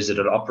 So is it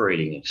an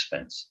operating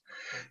expense?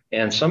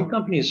 And some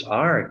companies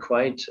are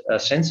quite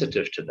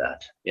sensitive to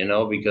that,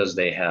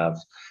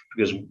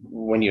 because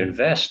when you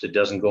invest, it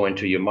doesn't go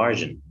into your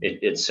margin.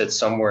 It sits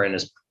somewhere in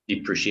its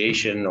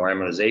depreciation or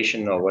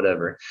amortization or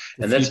whatever.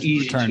 And that's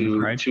easy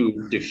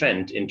to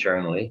defend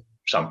internally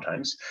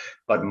sometimes,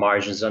 but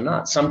margins are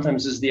not.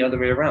 Sometimes it's the other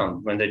way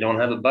around. When they don't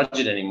have a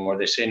budget anymore,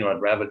 they say, no,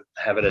 I'd rather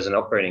have it as an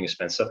operating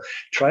expense. So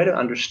try to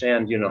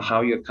understand,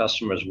 how your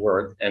customers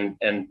work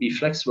and be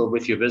flexible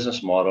with your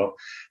business model.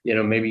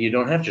 Maybe you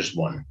don't have just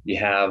one. You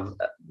have,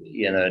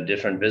 a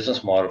different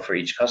business model for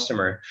each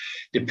customer,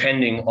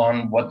 depending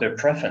on what their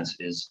preference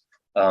is,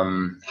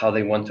 how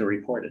they want to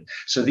report it.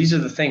 So these are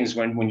the things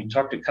when you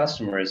talk to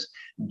customers,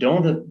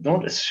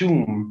 don't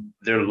assume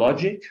their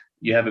logic.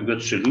 You have a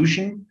good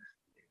solution.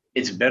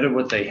 It's better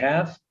what they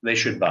have, they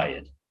should buy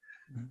it.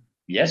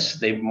 Yes,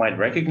 they might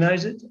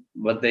recognize it,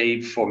 but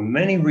for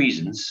many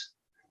reasons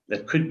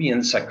that could be in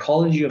the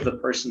psychology of the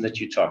person that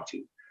you talk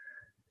to,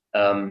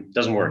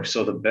 doesn't work.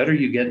 So the better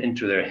you get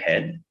into their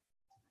head,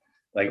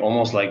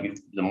 almost like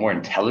the more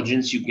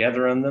intelligence you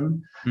gather on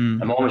them.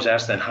 I'm always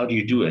asked then, how do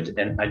you do it?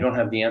 And I don't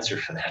have the answer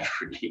for that,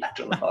 really. I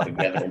don't know how to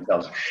gather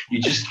intelligence.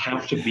 You just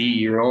have to be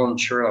your own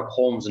Sherlock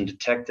Holmes and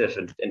detective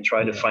and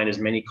try to find as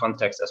many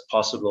contacts as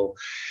possible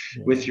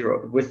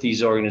with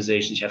these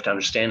organizations. You have to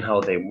understand how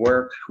they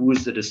work. Who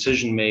is the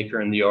decision maker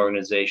in the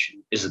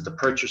organization? Is it the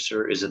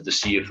purchaser? Is it the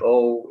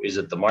CFO? Is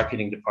it the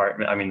marketing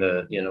department? I mean,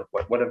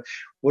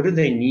 what do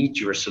they need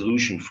your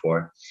solution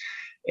for?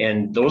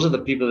 And those are the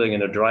people that are going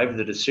to drive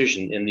the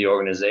decision in the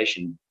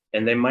organization.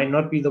 And they might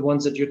not be the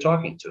ones that you're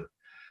talking to.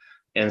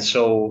 And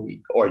so,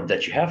 or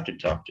that you have to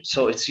talk to.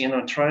 So it's,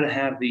 try to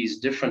have these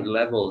different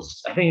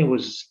levels. I think it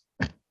was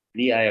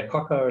Lee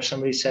Iacocca or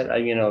somebody said,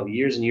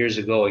 years and years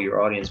ago,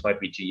 your audience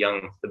might be too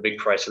young. The big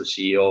Chrysler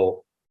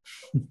CEO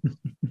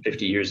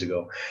 50 years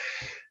ago.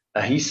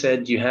 He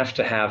said you have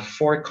to have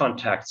 4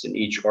 contacts in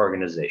each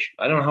organization.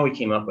 I don't know how he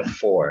came up with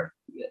 4.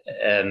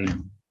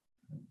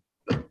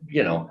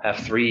 Have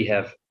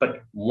 3,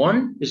 but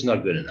 1 is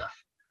not good enough.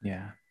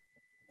 Yeah.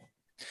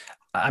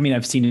 I mean,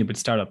 I've seen it with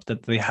startups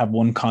that they have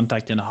 1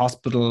 contact in a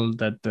hospital,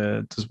 that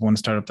there's one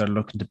startup they're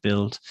looking to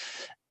build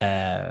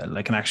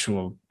like an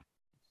actual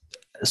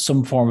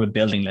some form of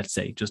building, let's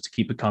say, just to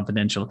keep it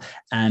confidential.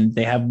 And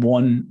they have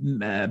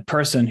one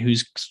person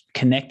who's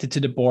connected to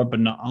the board, but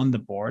not on the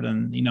board.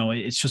 And,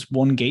 it's just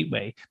one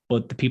gateway,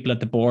 but the people at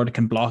the board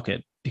can block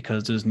it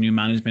because there's new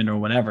management or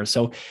whatever.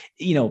 So,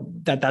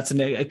 that's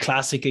a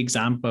classic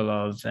example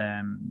of,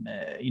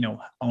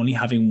 only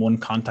having one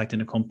contact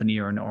in a company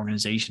or an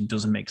organization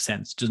doesn't make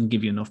sense, doesn't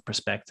give you enough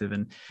perspective.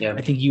 And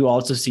I think you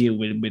also see it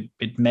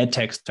with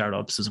medtech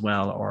startups as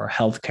well, or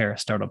healthcare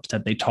startups,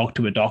 that they talk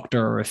to a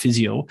doctor or a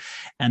physio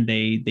and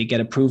they get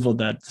approval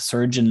that the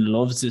surgeon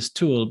loves this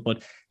tool,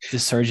 but the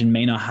surgeon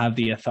may not have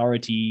the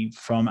authority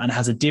and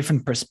has a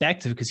different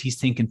perspective because he's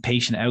thinking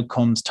patient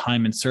outcomes,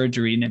 time and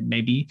surgery, and it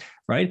may be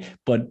right.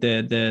 But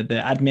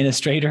the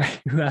administrator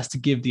who has to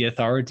give the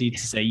authority to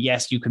say,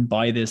 yes, you can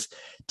buy this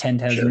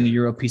 10,000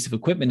 euro piece of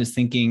equipment is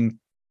thinking,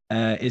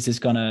 is this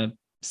going to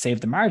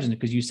save the margin?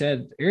 Because you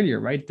said earlier,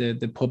 right,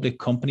 the public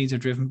companies are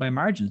driven by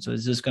margin. So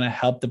is this going to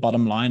help the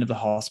bottom line of the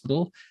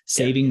hospital,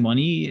 saving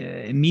money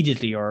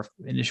immediately or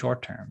in the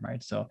short term,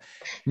 right? So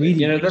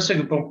really, that's a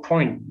good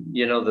point,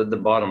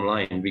 the bottom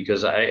line,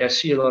 because I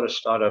see a lot of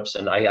startups,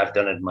 and I've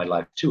done it in my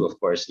life too, of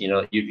course.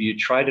 You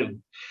try to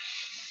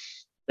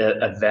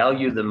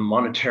value the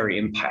monetary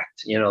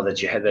impact,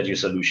 that your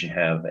solution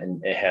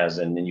has,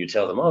 and then you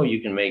tell them, oh, you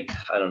can make,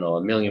 I don't know,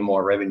 1 million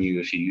more revenue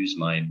if you use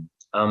mine.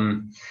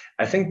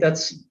 I think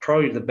that's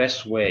probably the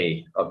best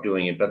way of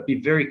doing it, but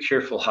be very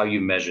careful how you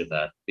measure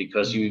that,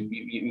 because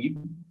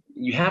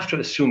you have to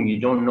assume you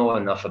don't know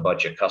enough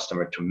about your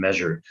customer to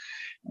measure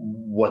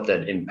what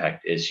that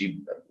impact is.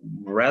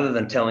 Rather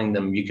than telling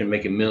them you can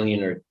make 1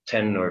 million or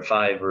 10 or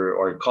 5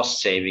 or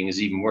cost saving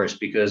is even worse,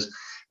 because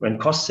when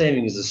cost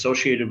saving is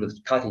associated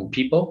with cutting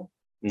people,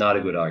 not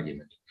a good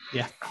argument.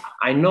 Yeah,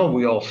 I know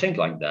we all think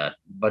like that,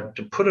 but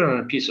to put it on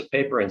a piece of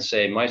paper and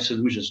say my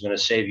solution is going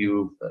to save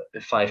you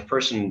 5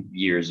 person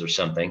years or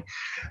something,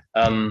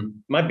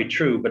 might be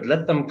true, but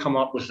let them come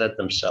up with that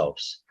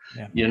themselves.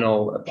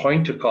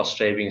 Point to cost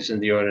savings in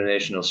the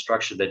organizational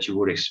structure that you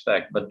would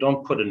expect, but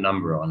don't put a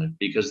number on it,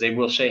 because they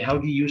will say, how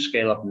do you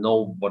scale up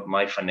know what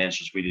my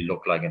financials really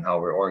look like and how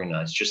we're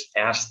organized? Just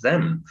ask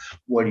them,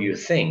 what do you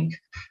think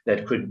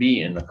that could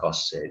be in the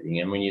cost saving?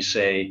 And when you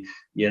say,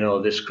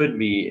 this could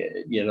be,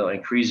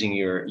 increasing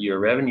your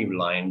revenue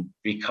line,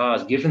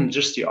 because given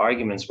just the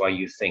arguments why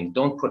you think,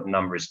 don't put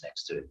numbers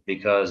next to it,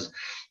 because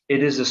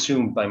it is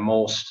assumed by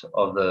most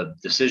of the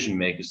decision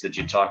makers that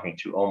you're talking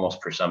to almost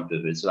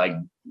presumptive. It's like,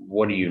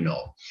 what do you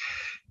know?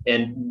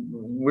 And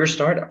we're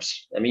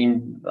startups. I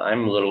mean,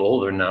 I'm a little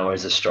older now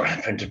as a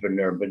startup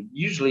entrepreneur, but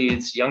usually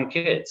it's young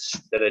kids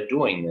that are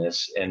doing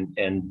this. And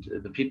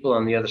the people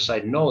on the other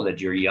side know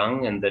that you're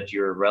young and that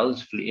you're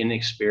relatively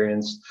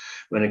inexperienced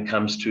when it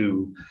comes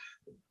to,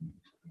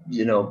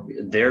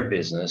 their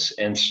business.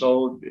 And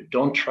so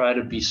don't try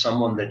to be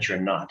someone that you're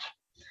not.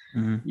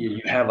 Mm-hmm.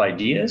 You have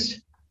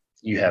ideas.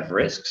 You have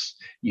risks,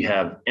 you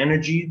have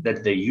energy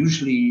that they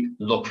usually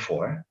look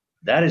for.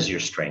 That is your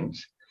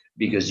strength,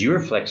 because you're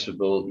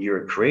flexible,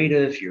 you're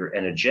creative, you're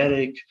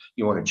energetic,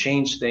 you want to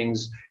change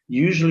things.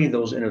 Usually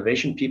those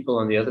innovation people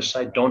on the other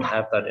side don't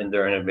have that in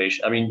their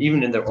innovation. I mean,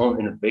 even in their own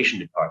innovation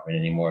department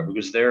anymore,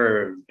 because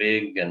they're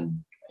big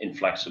and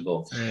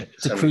inflexible.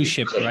 It's a cruise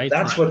ship, right?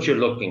 That's what you're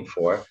looking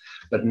for,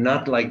 but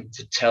not like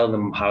to tell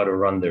them how to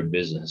run their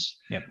business.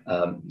 Yep.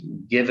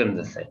 Give them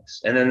the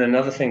things. And then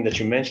another thing that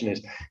you mentioned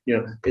is,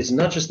 it's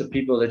not just the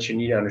people that you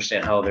need to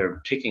understand how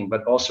they're ticking,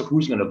 but also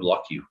who's going to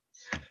block you.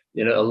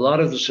 A lot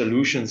of the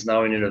solutions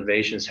now in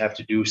innovations have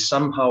to do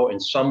somehow in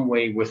some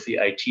way with the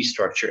IT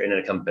structure in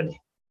a company.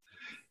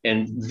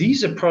 And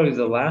these are probably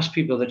the last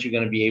people that you're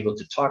going to be able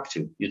to talk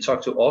to. You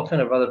talk to all kind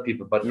of other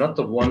people, but not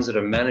the ones that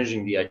are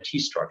managing the IT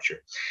structure.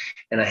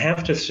 And I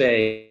have to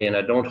say, and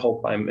I don't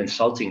hope I'm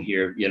insulting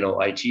here,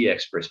 IT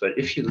experts, but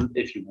if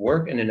you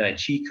work in an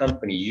IT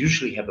company, you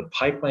usually have a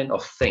pipeline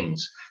of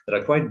things that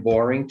are quite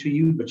boring to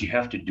you, but you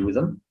have to do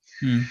them.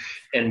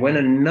 And when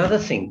another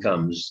thing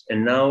comes,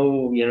 and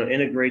now,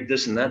 integrate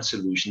this and that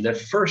solution, that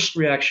first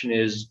reaction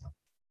is,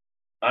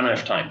 I don't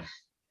have time.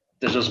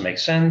 This doesn't make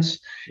sense.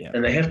 Yeah.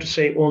 And they have to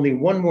say only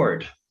one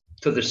word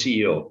to the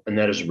CEO, and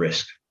that is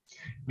risk.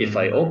 If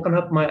I open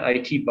up my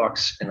IT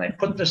box and I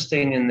put this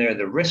thing in there,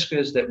 the risk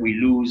is that we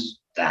lose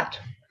that.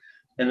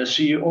 And the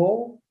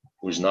CEO,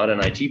 who's not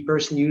an IT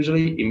person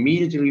usually,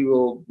 immediately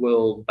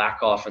will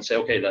back off and say,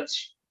 okay,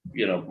 that's,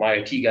 my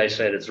IT guy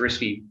said it's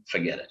risky,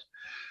 forget it.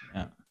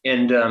 Yeah.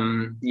 And,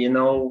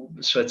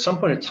 so at some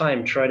point in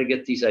time, try to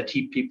get these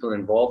IT people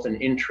involved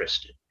and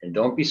interested, and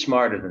don't be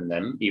smarter than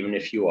them, even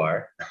if you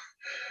are.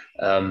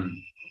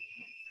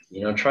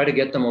 Try to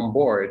get them on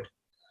board,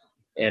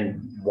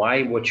 and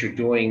why what you're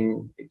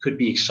doing, it could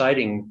be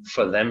exciting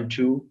for them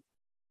too.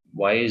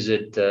 Why is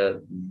it,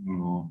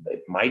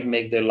 it might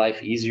make their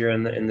life easier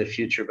in the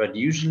future, but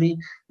usually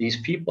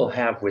these people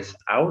have,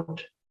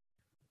 without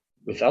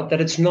that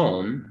it's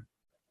known,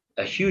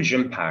 a huge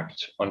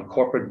impact on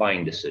corporate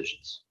buying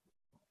decisions.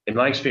 In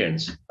my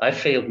experience, I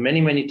failed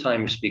many, many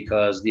times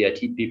because the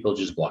IT people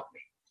just blocked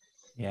me.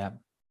 Yeah.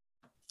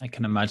 I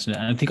can imagine it.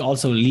 And I think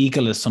also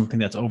legal is something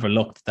that's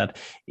overlooked, that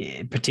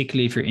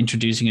particularly if you're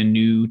introducing a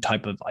new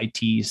type of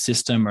IT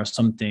system or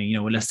something, you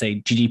know, let's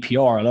say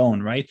GDPR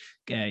alone, right?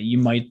 You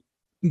might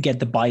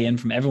get the buy-in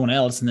from everyone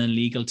else, and then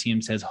legal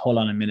team says, hold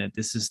on a minute,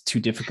 this is too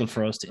difficult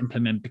for us to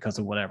implement because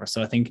of whatever.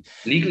 So I think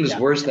legal is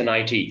worse than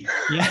IT.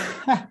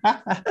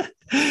 Yeah.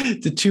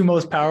 The two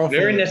most powerful.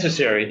 Very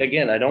necessary.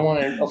 Again, I don't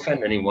want to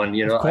offend anyone.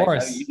 You know, of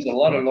course. I use a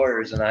lot of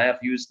lawyers, and I have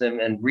used them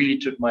and really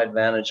took my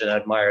advantage, and I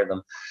admire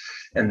them,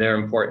 and they're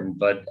important.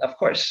 But of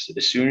course,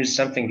 as soon as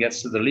something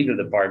gets to the legal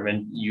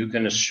department, you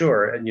can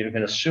assure and you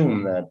can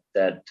assume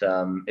that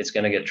it's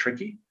going to get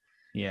tricky.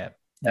 Yeah.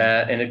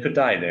 And it could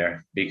die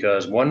there,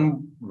 because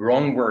one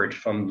wrong word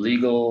from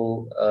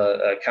legal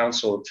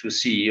counsel to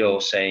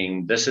CEO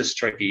saying this is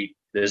tricky,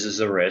 this is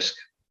a risk,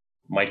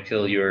 might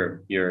kill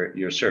your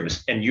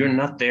service, and you're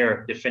not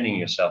there defending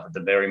yourself at the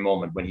very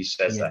moment when he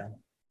says that.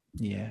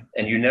 Yeah.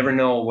 And you never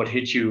know what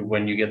hit you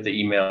when you get the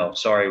email.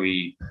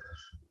 Sorry,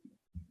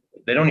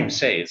 they don't even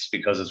say it's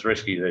because it's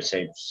risky. They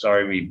say,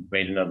 sorry, we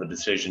made another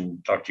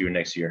decision. Talk to you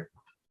next year.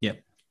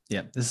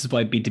 Yeah, this is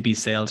why B2B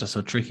sales are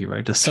so tricky,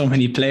 right? There's so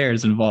many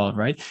players involved,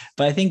 right?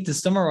 But I think to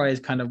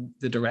summarize kind of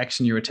the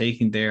direction you were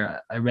taking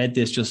there, I read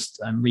this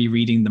I'm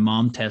rereading The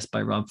Mom Test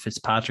by Rob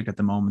Fitzpatrick at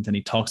the moment, and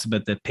he talks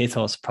about the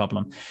pathos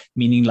problem,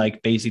 meaning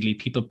like basically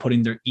people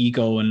putting their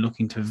ego and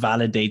looking to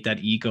validate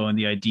that ego and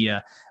the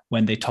idea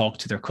when they talk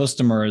to their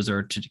customers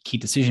or to key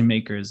decision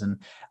makers.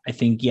 And I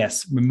think,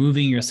 yes,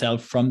 removing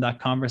yourself from that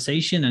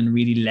conversation and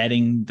really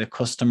letting the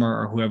customer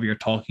or whoever you're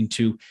talking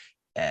to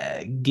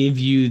give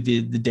you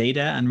the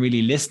data and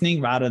really listening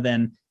rather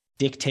than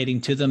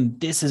dictating to them,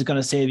 this is going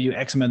to save you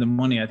X amount of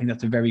money. I think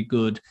that's a very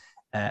good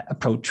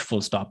approach, full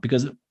stop.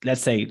 Because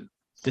let's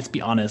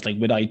be honest, like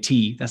with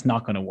IT, that's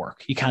not going to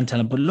work. You can't tell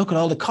them, but look at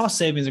all the cost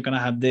savings they're going to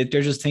have. They're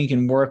just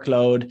thinking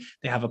workload.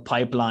 They have a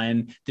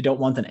pipeline. They don't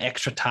want an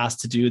extra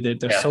task to do.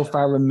 They're so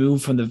far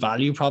removed from the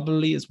value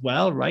probably as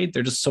well, right?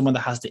 They're just someone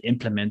that has to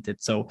implement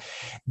it. So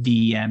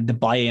the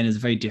buy-in is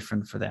very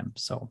different for them.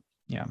 So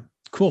yeah.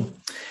 Cool.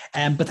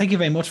 But thank you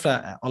very much for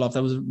that, Olav.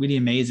 That was really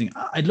amazing.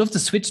 I'd love to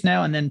switch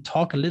now and then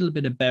talk a little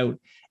bit about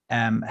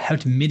how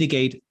to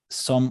mitigate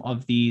some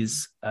of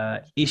these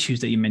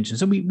issues that you mentioned.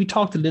 So we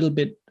talked a little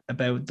bit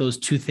about those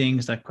two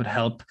things that could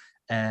help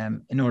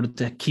in order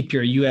to keep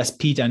your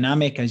USP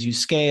dynamic as you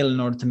scale, in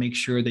order to make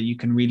sure that you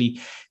can really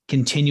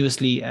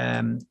continuously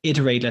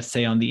iterate, let's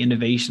say, on the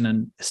innovation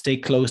and stay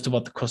close to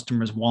what the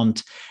customers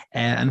want.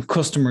 And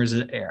customers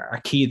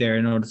are key there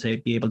in order to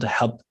be able to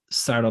help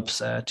startups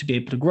to be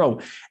able to grow.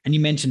 And you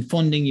mentioned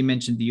funding, you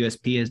mentioned the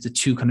USP as the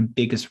two kind of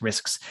biggest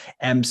risks.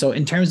 So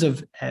in terms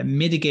of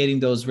mitigating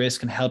those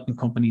risks and helping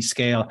companies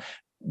scale,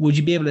 would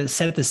you be able to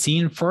set the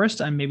scene first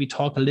and maybe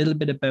talk a little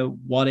bit about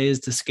what is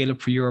the Scale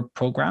Up for Europe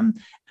program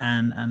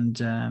and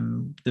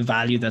the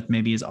value that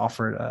maybe is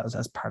offered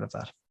as part of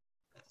that?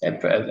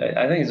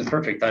 I think it's a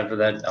perfect time for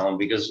that, Alan,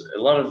 because a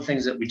lot of the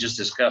things that we just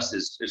discussed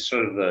is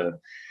sort of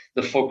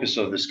the focus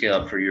of the Scale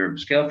Up for Europe.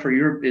 Scale Up for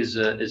Europe is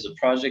a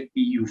project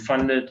EU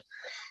funded.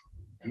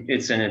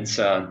 It's in its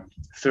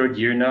third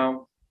year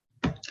now.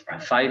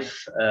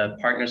 5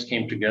 partners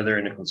came together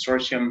in a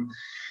consortium.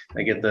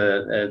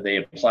 They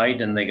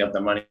applied and they got the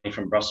money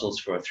from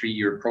Brussels for a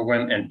 3-year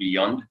program and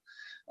beyond.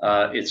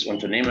 It's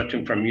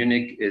Unternehmertum from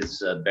Munich,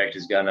 is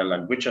Berchtesgadener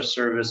Landwirtschaft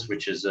Service,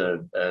 which is a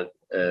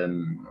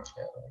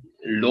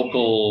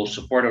local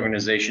support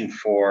organization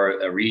for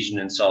a region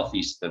in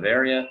Southeast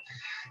Bavaria.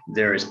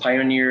 There is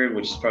Pioneer,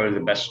 which is probably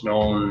the best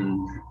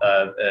known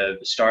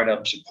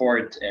startup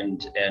support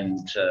and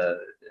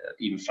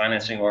even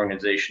financing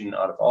organization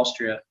out of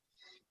Austria.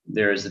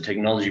 There is the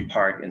Technology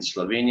Park in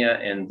Slovenia,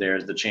 and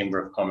there's the Chamber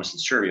of Commerce in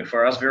Serbia.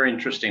 For us, very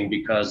interesting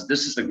because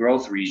this is the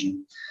growth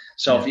region.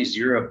 Southeast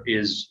Europe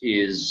is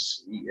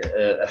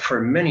for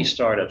many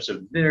startups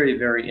a very,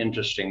 very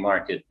interesting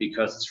market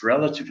because it's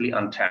relatively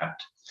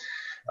untapped.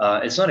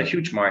 It's not a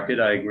huge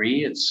market, I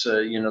agree. It's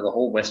the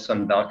whole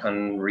Western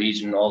Balkan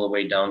region all the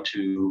way down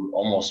to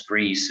almost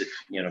Greece.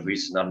 If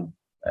Greece is not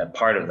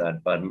part of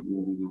that, but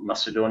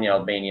Macedonia,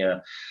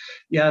 Albania,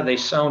 they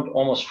sound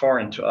almost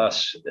foreign to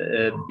us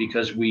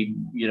because we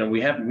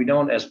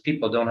don't, as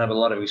people, don't have a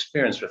lot of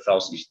experience with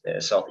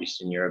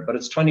Southeastern Europe. But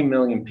it's 20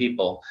 million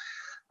people.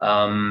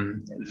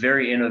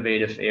 Very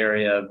innovative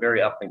area,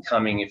 very up and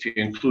coming. If you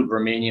include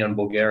Romania and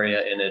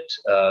Bulgaria in it,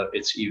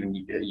 it's even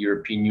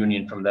European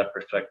Union from that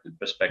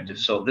perspective.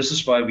 So this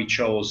is why we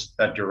chose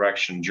that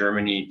direction: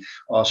 Germany,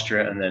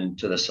 Austria, and then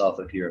to the south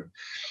of Europe.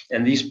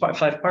 And these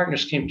 5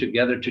 partners came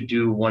together to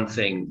do one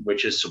thing,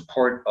 which is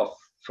support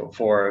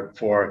for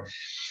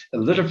a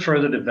little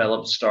further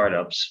developed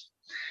startups,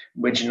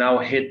 which now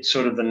hit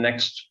sort of the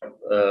next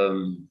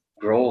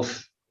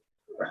growth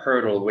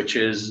hurdle, which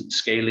is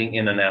scaling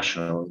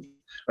internationally,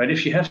 right?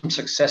 If you have some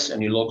success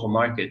in your local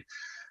market,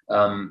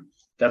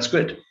 that's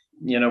good.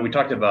 We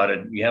talked about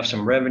it. You have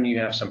some revenue, you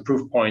have some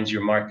proof points,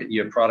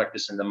 your product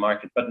is in the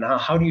market, but now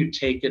how do you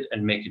take it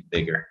and make it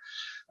bigger?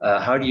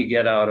 How do you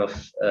get out of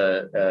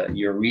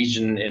your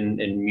region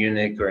in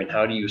Munich, and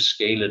how do you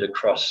scale it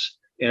across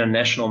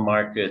international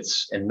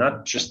markets, and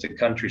not just the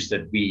countries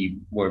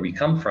where we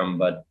come from,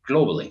 but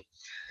globally.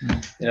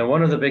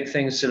 One of the big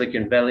things,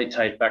 Silicon Valley,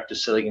 tied back to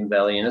Silicon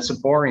Valley, and it's a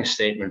boring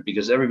statement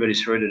because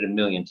everybody's heard it a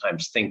million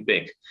times, think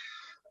big.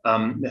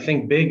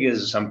 Think big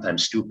is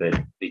sometimes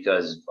stupid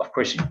because, of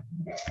course, you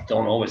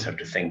don't always have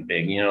to think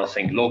big.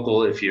 Think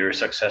local if you're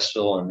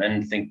successful and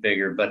then think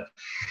bigger. But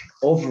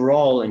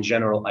overall, in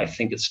general, I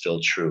think it's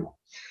still true.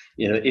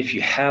 If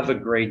you have a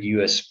great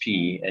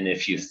USP and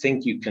if you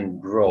think you can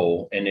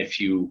grow and if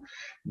you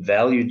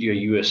valued your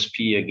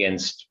USP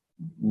against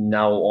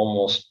now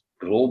almost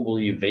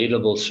globally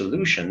available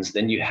solutions,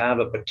 then you have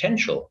a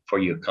potential for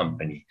your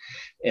company.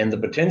 And the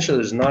potential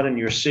is not in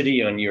your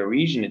city, on your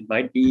region. It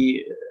might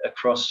be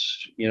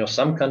across,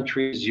 some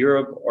countries,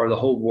 Europe, or the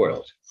whole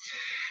world.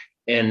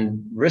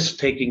 And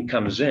risk-taking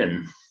comes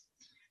in.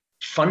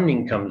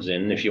 Funding comes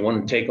in. If you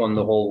want to take on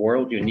the whole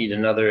world, you need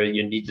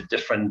a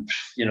different,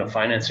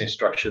 financing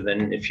structure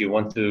than if you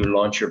want to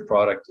launch your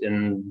product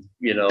in,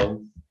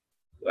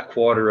 a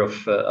quarter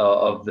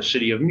of the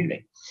city of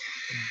Munich.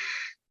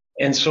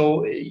 And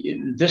so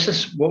this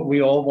is what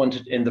we all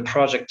wanted in the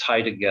project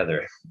tie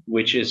together,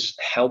 which is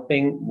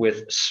helping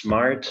with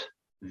smart,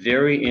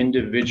 very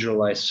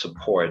individualized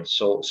support.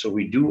 So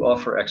we do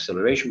offer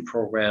acceleration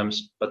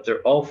programs, but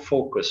they're all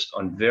focused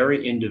on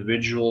very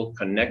individual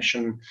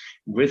connection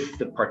with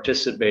the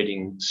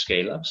participating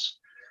scale-ups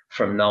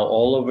from now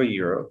all over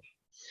Europe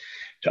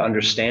to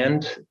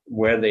understand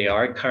where they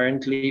are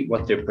currently,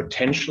 what their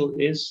potential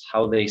is,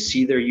 how they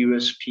see their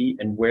USP,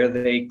 and where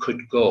they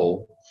could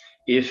go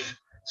if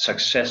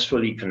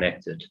successfully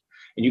connected.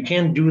 And you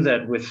can't do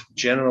that with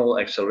general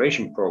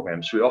acceleration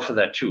programs. We offer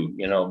that too.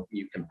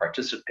 You can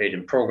participate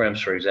in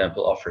programs, for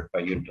example, offered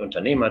by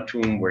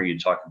Unternehmertum, where you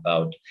talk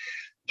about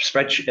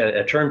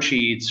term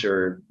sheets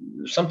or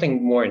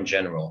something more in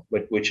general,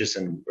 which is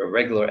a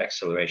regular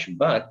acceleration.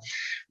 But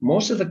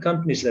most of the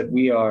companies that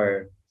we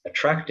are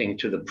attracting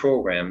to the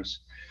programs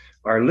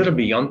are a little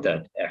beyond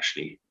that,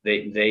 actually.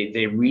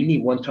 They really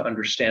want to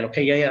understand,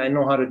 okay, I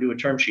know how to do a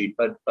term sheet,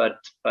 but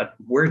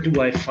where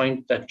do I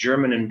find that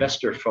German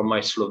investor for my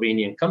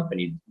Slovenian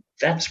company?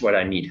 That's what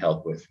I need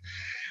help with.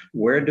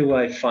 Where do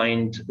I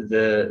find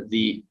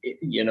the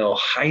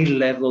high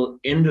level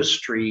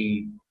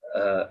industry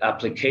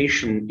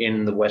application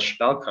in the West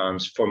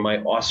Balkans for my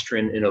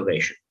Austrian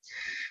innovation?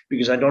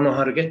 Because I don't know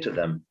how to get to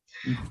them.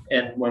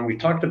 And when we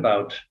talked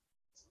about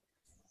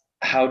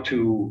how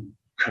to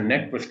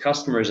connect with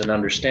customers and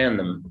understand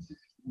them,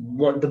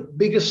 the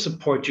biggest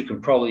support you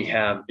can probably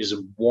have is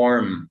a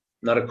warm,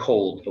 not a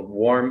cold, a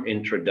warm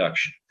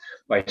introduction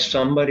by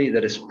somebody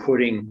that is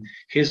putting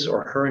his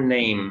or her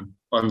name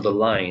on the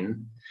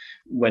line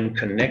when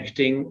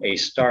connecting a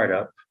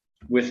startup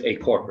with a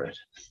corporate.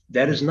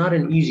 That is not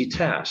an easy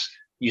task.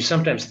 You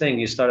sometimes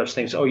think, startups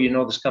think,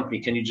 this company,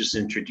 can you just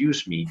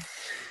introduce me?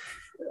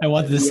 I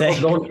wanted to say,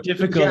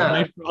 difficult,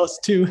 right, for us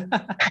too.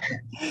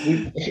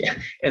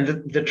 And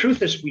the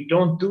truth is, we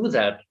don't do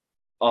that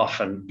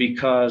often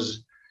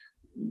because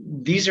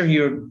these are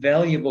your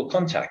valuable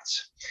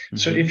contacts. Mm-hmm.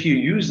 So if you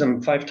use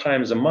them 5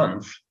 times a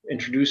month,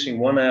 introducing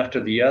one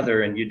after the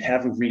other, and you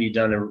haven't really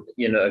done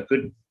a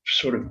good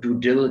sort of due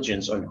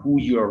diligence on who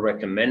you are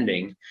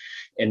recommending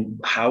and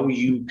how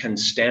you can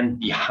stand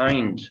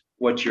behind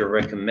what you're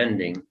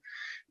recommending,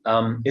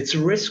 it's a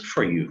risk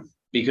for you.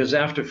 Because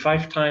after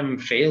 5-time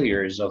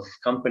failures of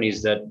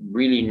companies that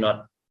really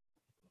not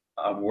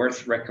are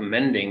worth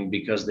recommending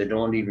because they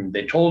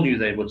told you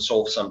they would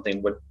solve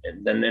something, but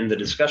then in the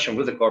discussion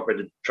with the corporate,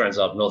 it turns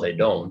out, no, they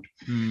don't.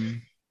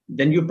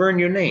 Then you burn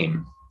your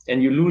name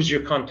and you lose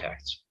your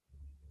contacts.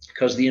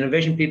 Because the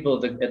innovation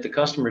people at the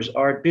customers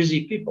are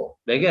busy people.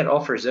 They get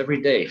offers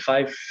every day,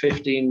 5,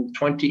 15,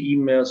 20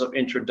 emails of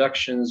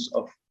introductions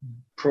of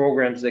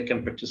programs they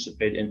can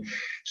participate in.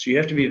 So you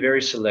have to be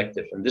very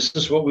selective. And this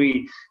is what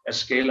we, as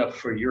Scale Up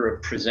for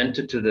Europe,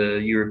 presented to the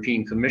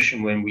European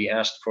Commission when we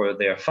asked for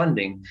their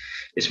funding,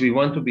 is we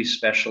want to be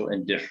special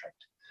and different.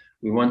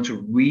 We want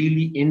to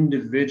really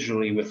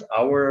individually, with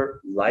our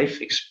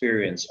life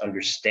experience,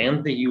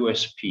 understand the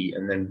USP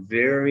and then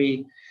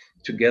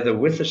together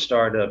with the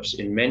startups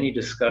in many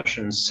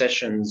discussions,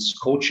 sessions,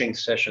 coaching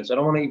sessions. I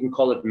don't want to even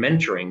call it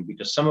mentoring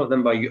because some of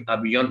them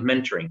are beyond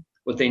mentoring.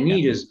 What they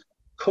need is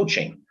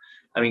coaching.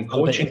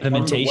 Coaching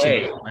implementation, on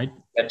the way,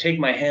 right? Take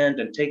my hand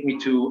and take me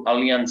to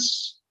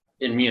Allianz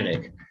in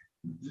Munich,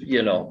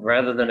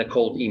 rather than a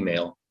cold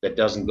email that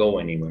doesn't go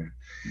anywhere.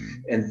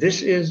 And this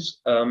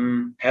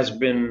has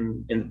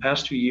been in the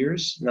past 2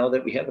 years, now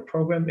that we have the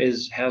program,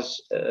 has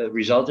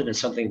resulted in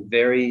something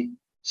very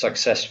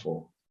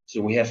successful. So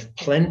we have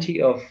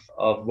plenty of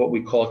what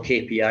we call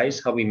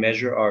KPIs, how we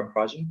measure our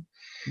project,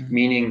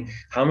 meaning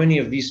how many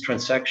of these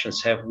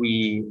transactions have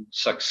we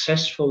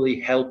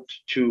successfully helped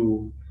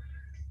to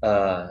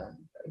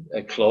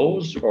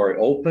close or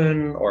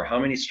open, or how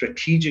many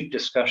strategic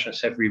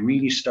discussions have we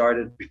really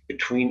started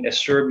between a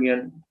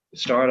Serbian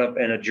startup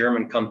and a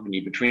German company,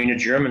 between a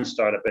German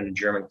startup and a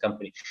German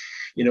company.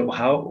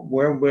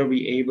 Where were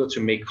we able to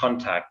make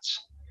contacts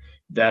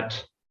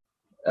that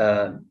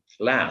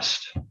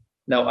last,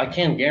 Now, I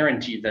can't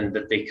guarantee then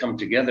that they come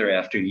together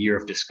after a year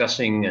of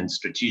discussing and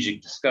strategic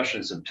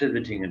discussions and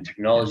pivoting and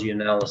technology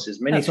analysis.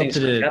 Many That's things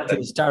up could happen.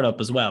 to the startup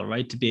as well,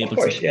 right? To be able Of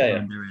course, to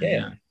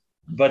yeah.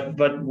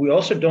 But we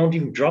also don't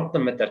even drop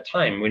them at that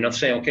time. We're not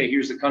saying, okay,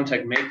 here's the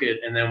contact, make it,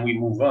 and then we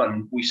move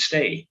on. We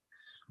stay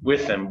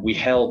with them. We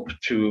help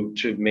to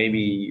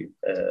maybe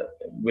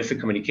with the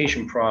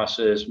communication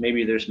process.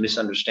 Maybe there's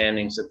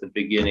misunderstandings at the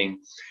beginning.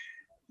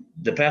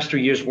 The past 2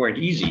 years weren't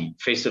easy.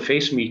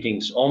 Face-to-face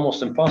meetings,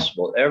 almost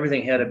impossible.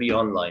 Everything had to be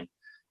online.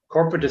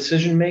 Corporate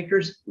decision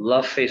makers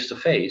love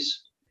face-to-face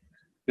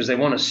because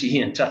they want to see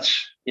and touch,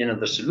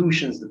 the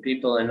solutions, the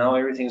people, and now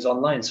everything's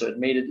online. So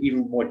it made it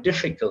even more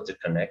difficult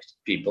to connect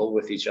people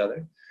with each other.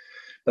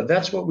 But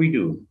that's what we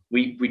do.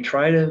 We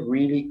try to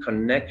really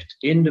connect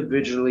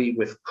individually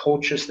with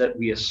coaches that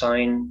we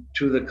assign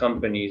to the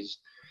companies.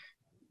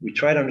 We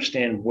try to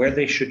understand where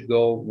they should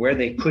go, where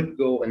they could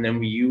go, and then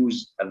we use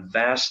a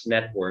vast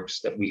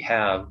networks that we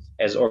have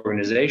as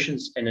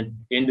organizations and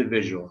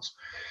individuals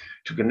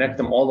to connect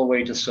them all the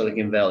way to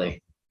Silicon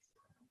Valley.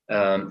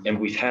 And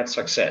we've had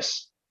success.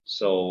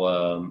 So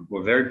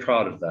we're very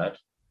proud of that.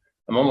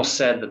 I'm almost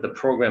sad that the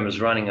program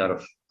is running out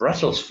of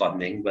Brussels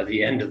funding by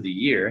the end of the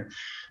year,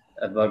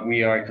 but we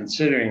are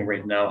considering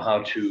right now how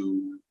to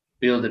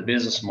build a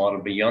business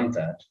model beyond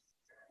that,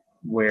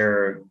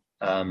 where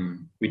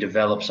we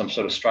develop some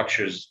sort of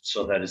structures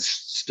so that it's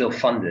still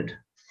funded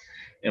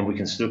and we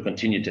can still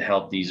continue to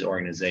help these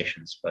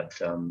organizations. But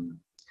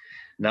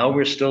now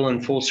we're still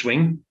in full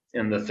swing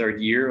in the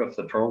third year of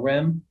the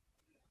program,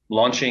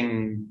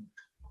 launching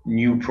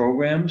new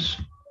programs.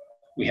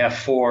 We have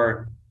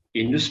 4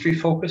 industry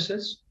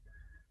focuses.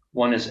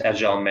 One is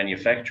agile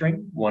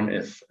manufacturing, one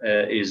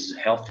is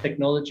health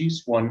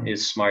technologies, one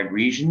is smart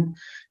region,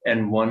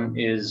 and one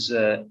is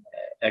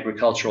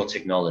agricultural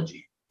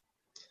technology.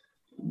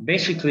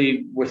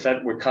 Basically, with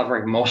that, we're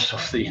covering most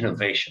of the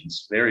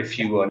innovations. Very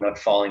few are not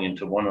falling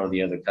into one or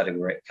the other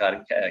category.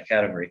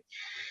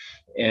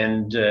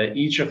 And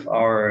each of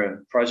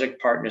our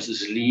project partners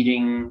is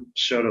leading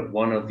sort of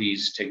one of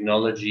these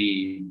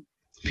technology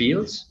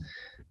fields.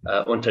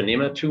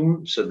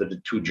 Unternehmertum, so that the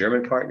 2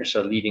 German partners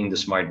are leading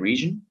the smart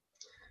region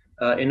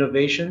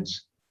innovations.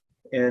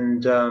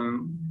 And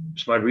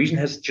smart region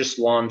has just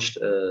launched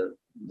the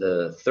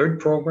 3rd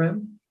program.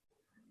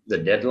 The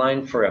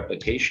deadline for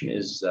application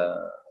is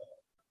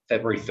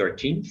February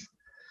 13th.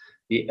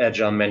 The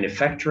agile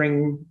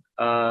manufacturing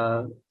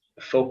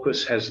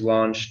focus has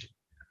launched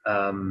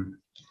the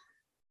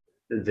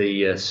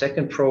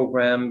 2nd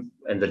program,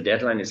 and the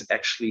deadline is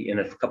actually in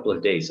a couple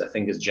of days. I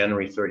think it's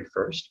January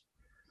 31st.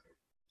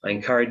 I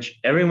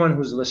encourage everyone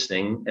who's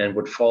listening and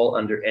would fall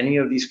under any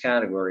of these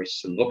categories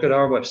to look at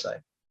our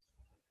website.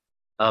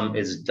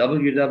 It's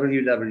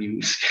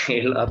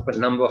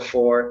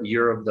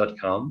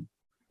www.scaleup4europe.com.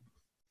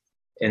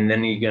 And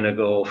then you're going to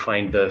go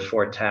find the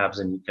 4 tabs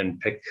and you can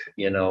pick,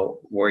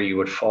 where you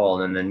would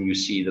fall. And then you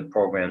see the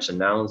programs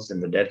announced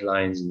and the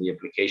deadlines and the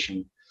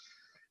application.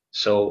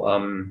 So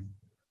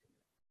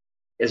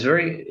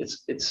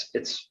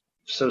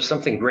so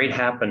something great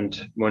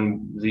happened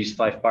when these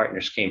 5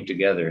 partners came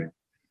together.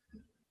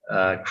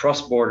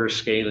 Cross-border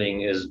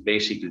scaling is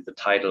basically the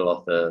title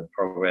of the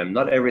program.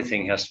 Not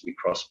everything has to be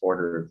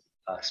cross-border,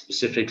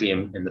 specifically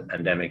in the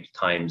pandemic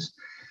times.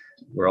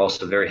 We're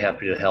also very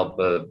happy to help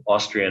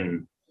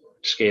Austrian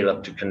scale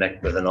up to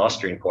connect with an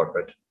Austrian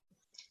corporate.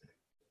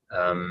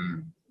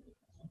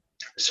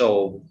 So,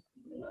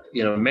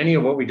 many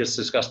of what we just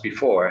discussed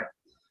before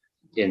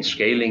in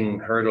scaling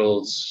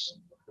hurdles,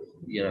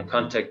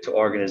 contact to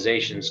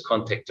organizations,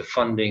 contact to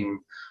funding,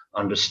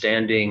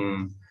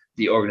 understanding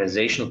the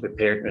organizational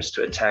preparedness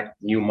to attack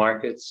new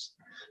markets.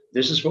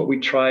 This is what we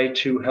try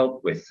to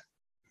help with,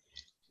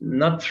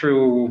 not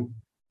through,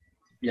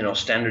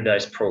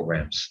 standardized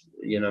programs.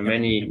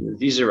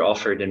 These are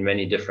offered in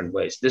many different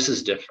ways. This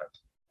is different.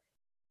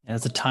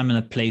 There's a time and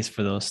a place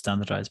for those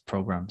standardized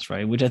programs,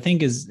 right? Which I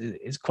think is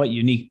quite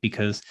unique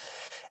because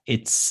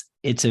it's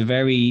a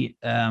very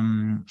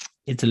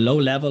it's a low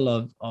level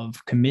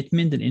of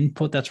commitment and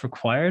input that's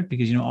required,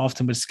 because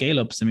often with scale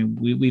ups, I mean,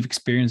 we've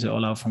experienced it,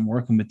 Olav, from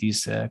working with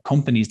these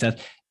companies, that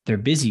they're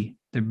busy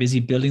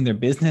building their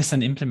business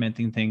and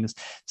implementing things.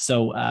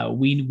 So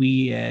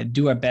we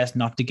do our best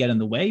not to get in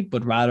the way,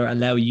 but rather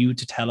allow you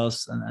to tell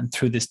us, and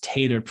through this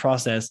tailored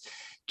process,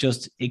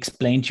 just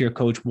explain to your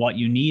coach what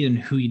you need and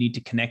who you need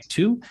to connect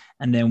to.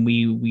 And then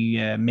we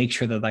make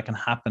sure that can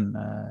happen.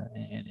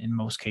 In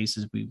most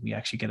cases, we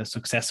actually get a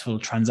successful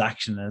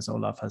transaction, as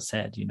Olav has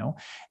said,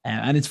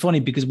 and it's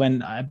funny because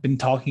when I've been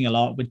talking a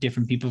lot with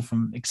different people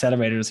from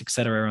accelerators, et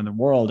cetera, around the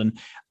world, and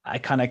I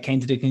kind of came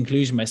to the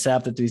conclusion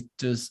myself that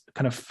there's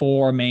kind of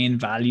 4 main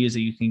values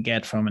that you can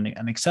get from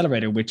an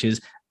accelerator, which is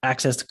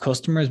access to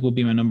customers will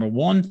be my number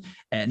 1.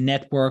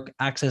 network,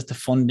 access to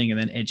funding, and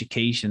then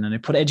education. And I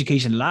put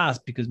education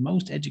last because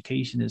most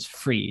education is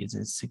free.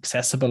 It's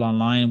accessible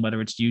online, whether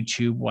it's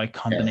YouTube, Y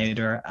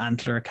Combinator,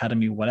 Antler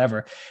Academy,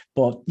 whatever.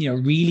 But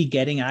really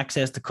getting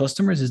access to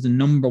customers is the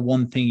number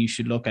one thing you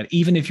should look at.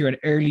 Even if you're an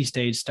early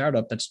stage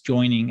startup that's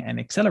joining an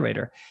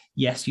accelerator,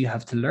 yes, you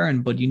have to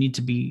learn, but you need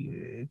to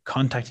be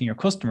contacting your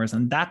customers,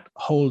 and that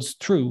holds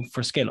true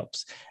for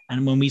scale-ups.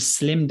 And when we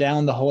slim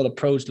down the whole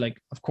approach,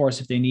 like, of course,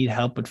 if they need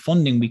help with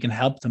funding, we can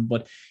help them.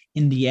 But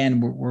in the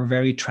end, we're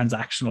very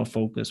transactional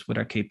focused with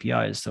our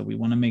KPIs. So we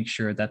want to make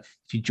sure that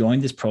if you join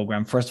this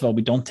program, first of all,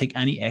 we don't take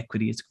any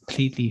equity. It's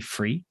completely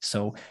free.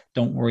 So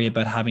don't worry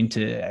about having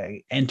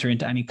to enter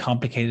into any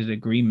complicated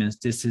agreements.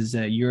 This is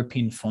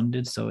European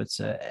funded. So it's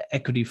an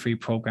equity-free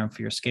program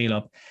for your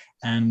scale-up.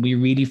 And we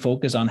really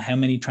focus on how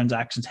many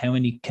transactions, how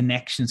many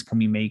connections can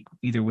we make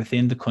either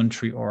within the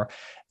country or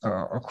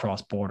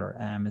cross border.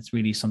 It's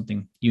really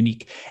something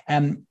unique.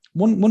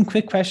 One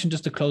quick question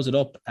just to close it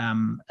up,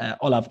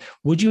 Olav,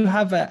 would you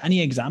have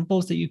any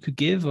examples that you could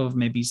give of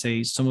maybe,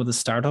 say, some of the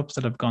startups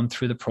that have gone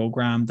through the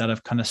program that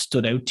have kind of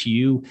stood out to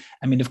you?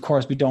 I mean, of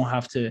course, we don't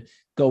have to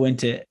go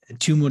into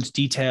too much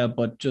detail,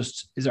 but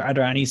just are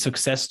there any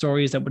success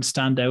stories that would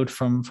stand out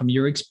from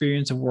your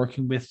experience of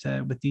working with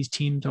these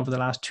teams over the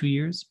last 2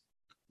 years?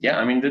 Yeah,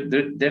 I mean,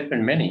 there have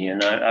been many,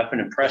 and I've been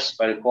impressed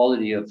by the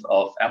quality of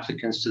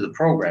applicants to the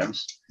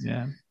programs.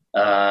 Yeah.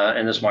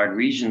 In the smart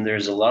region,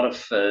 there's a lot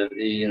of,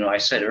 I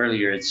said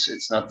earlier,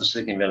 it's not the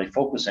Silicon Valley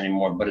focus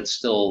anymore, but it's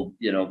still,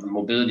 the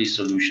mobility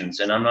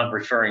solutions. And I'm not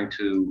referring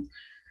to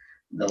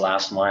the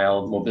last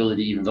mile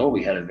mobility, even though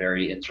we had a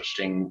very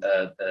interesting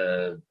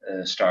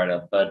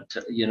startup, but,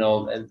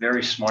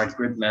 very smart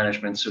grid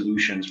management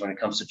solutions when it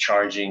comes to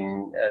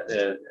charging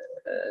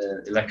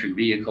electric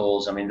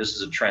vehicles. I mean, this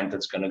is a trend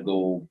that's going to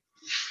go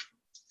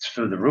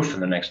through the roof in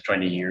the next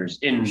 20 years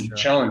in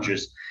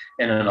challenges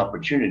and in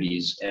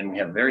opportunities. And we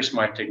have very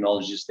smart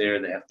technologies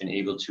there that have been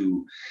able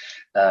to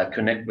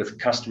connect with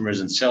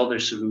customers and sell their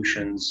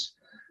solutions.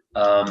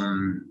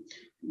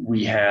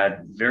 We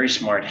had very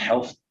smart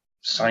health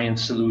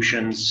science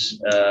solutions,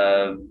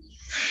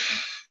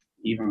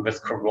 even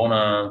with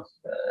Corona,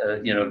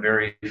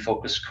 very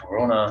focused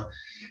Corona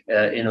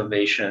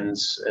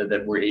innovations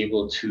that were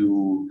able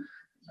to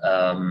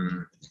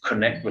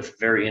connect with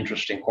very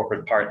interesting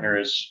corporate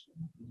partners.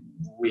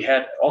 We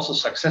had also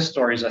success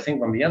stories, I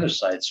think, on the other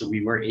side. So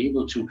we were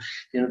able to,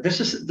 this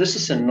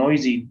is a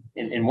noisy,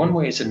 in one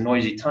way, it's a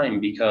noisy time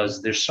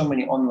because there's so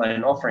many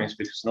online offerings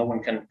because no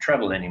one can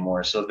travel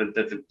anymore. So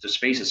the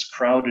space is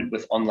crowded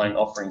with online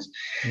offerings.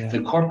 Yeah. The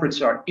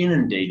corporates are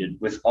inundated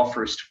with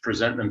offers to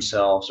present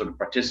themselves or to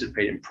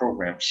participate in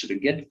programs. So to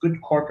get good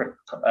corporate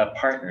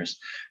partners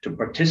to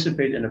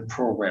participate in a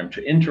program,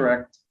 to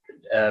interact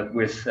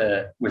with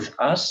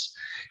us,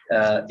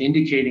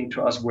 indicating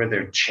to us where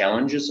their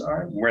challenges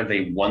are, where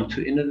they want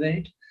to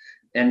innovate.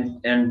 And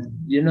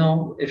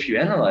if you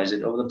analyze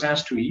it over the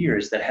past 2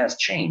 years, that has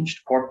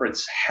changed.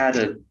 Corporates had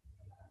to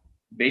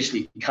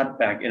basically cut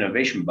back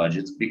innovation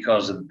budgets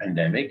because of the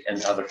pandemic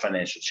and other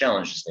financial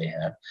challenges they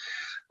had.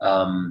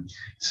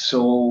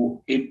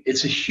 So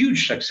it's a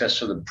huge success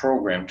for the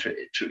program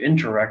to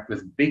interact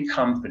with big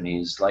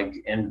companies like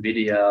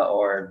NVIDIA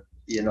or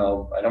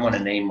I don't want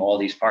to name all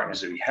these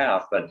partners that we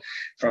have, but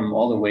from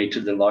all the way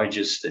to the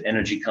largest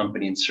energy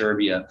company in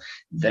Serbia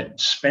that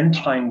spend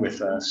time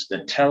with us,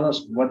 that tell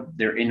us what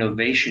their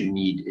innovation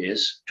need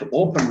is, to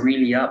open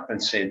really up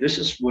and say, this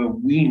is where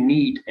we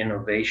need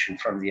innovation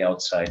from the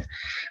outside.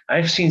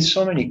 I've seen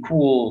so many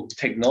cool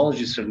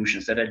technology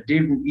solutions that I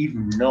didn't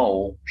even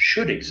know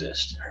should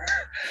exist,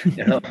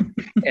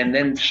 and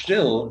then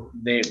still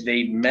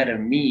they met a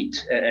need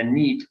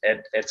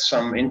at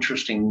some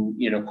interesting,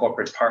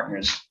 corporate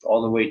partners,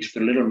 all the way to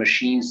the little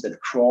machines that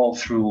crawl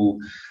through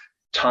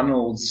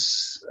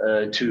tunnels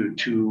to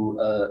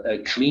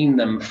clean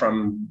them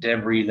from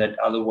debris that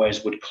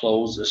otherwise would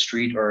close a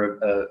street or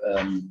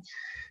a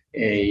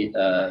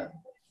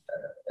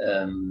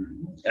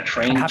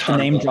train. I have to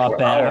name drop.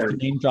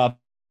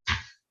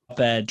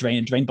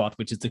 Drainbot,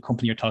 which is the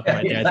company you're talking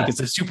about there. I think it's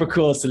a super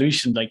cool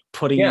solution, like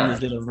putting in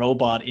this little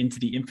robot into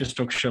the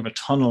infrastructure of a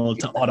tunnel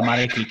to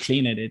automatically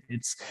clean it.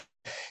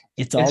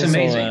 It's also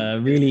amazing. A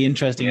really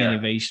interesting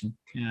innovation.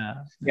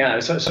 Yeah.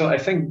 So I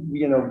think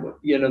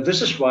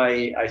this is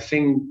why I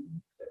think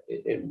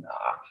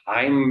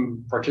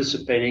I'm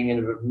participating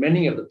in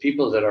many of the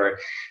people that are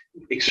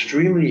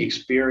extremely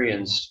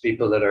experienced,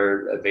 people that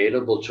are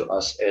available to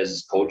us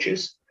as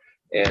coaches,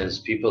 as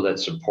people that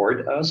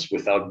support us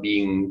without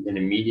being an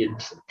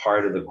immediate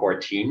part of the core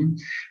team,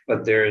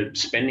 but they're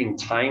spending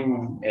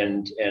time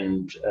and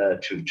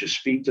to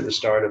speak to the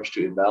startups,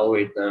 to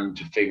evaluate them,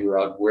 to figure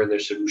out where their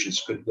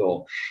solutions could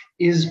go,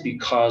 is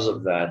because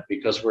of that,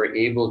 because we're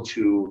able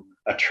to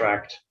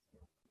attract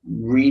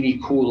really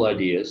cool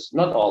ideas.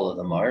 Not all of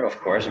them are, of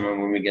course. I mean,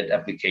 when we get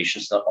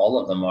applications, not all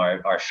of them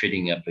are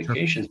fitting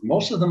applications. Sure.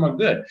 Most of them are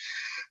good.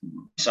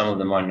 Some of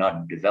them are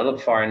not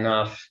developed far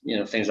enough,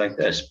 things like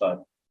this,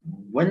 but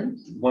when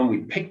we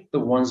pick the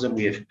ones that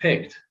we have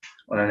picked,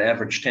 on an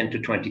average 10 to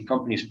 20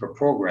 companies per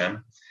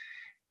program,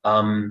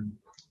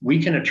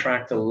 we can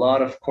attract a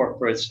lot of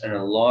corporates and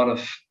a lot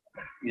of,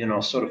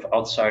 sort of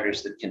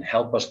outsiders that can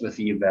help us with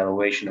the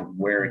evaluation of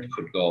where it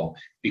could go,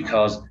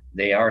 because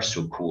they are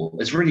so cool.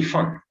 It's really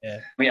fun. Yeah.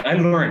 I mean, I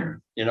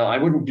learn, I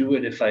wouldn't do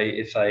it if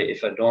I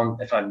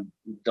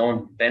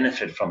don't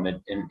benefit from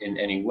it in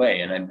any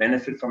way. And I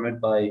benefit from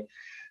it by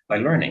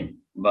learning,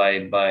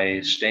 by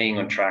staying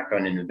on track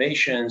on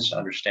innovations,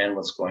 understand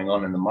what's going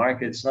on in the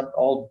market. It's not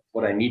all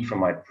what I need for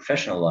my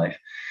professional life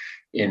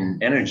in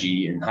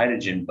energy and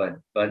hydrogen, but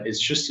it's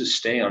just to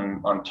stay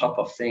on top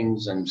of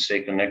things and stay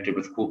connected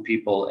with cool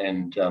people.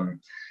 And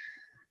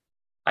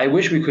I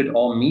wish we could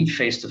all meet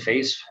face to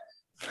face.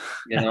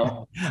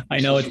 I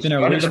know it's been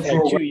a wish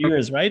for 2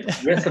 years, right?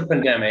 With the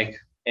pandemic,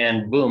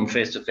 and boom,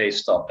 face to face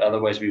stopped.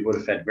 Otherwise, we would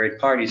have had great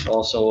parties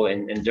also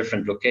in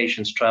different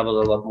locations,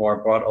 traveled a lot more,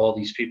 brought all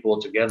these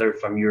people together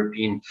from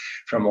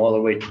all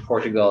the way to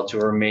Portugal to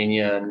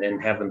Romania,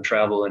 and have them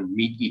travel and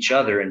meet each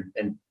other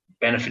and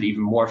benefit even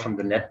more from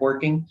the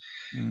networking.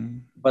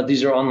 But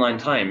these are online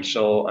times,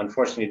 so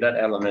unfortunately that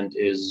element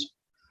is,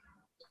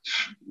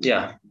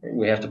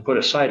 we have to put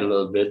aside a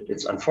little bit.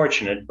 It's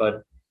unfortunate,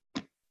 but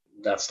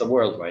that's the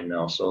world right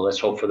now, so let's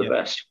hope for the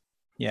best.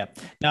 Yeah.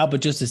 No,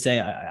 but just to say,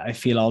 I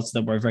feel also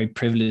that we're very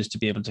privileged to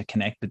be able to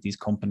connect with these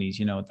companies,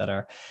 that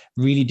are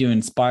really doing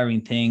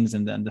inspiring things,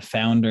 and the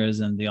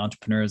founders and the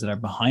entrepreneurs that are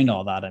behind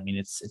all that. I mean,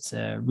 it's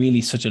really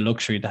such a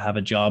luxury to have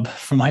a job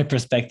from my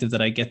perspective,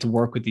 that I get to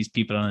work with these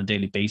people on a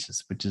daily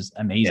basis, which is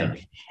amazing.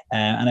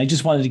 Yeah. And I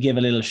just wanted to give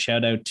a little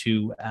shout out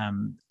to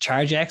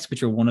ChargeX,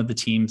 which were one of the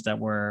teams that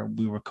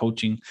we were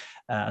coaching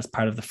as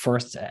part of the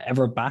first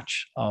ever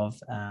batch of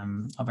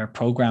our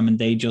program. And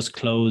they just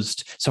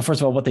closed. So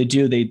first of all, what they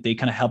do, they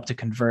kind of help to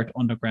convert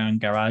underground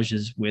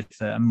garages with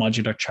a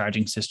modular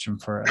charging system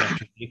for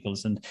electric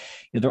vehicles. And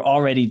they were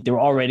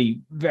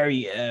already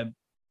very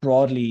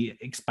broadly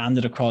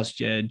expanded across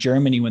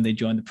Germany when they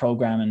joined the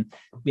program. And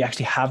we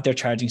actually have their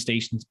charging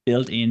stations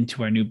built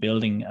into our new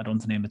building at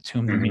Unternehmen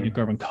Tum, the Munich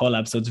Urban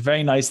Collab. So it's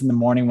very nice in the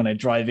morning when I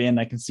drive in,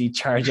 I can see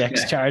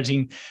ChargeX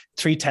charging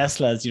 3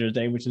 Teslas the other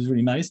day, which is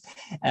really nice.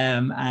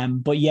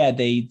 But yeah,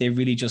 they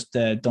really just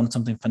done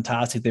something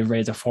fantastic. They've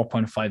raised a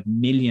 4.5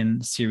 million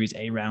Series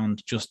A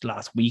round just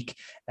last week,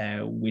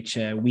 which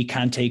we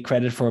can't take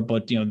credit for,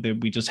 but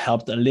we just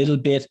helped a little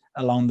bit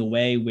along the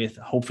way with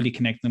hopefully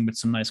connecting them with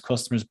some nice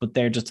customers. But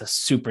they're just a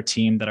super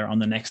team that are on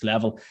the next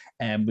level,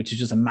 which is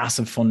just a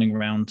massive funding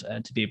round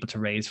to be able to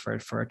raise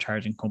for a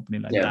charging company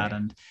like that.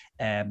 And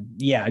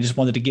I just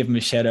wanted to give them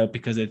a shout out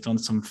because they've done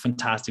some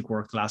fantastic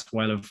work the last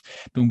while. I've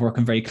been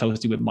working very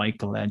closely with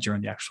Michael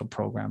during the actual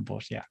program.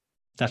 But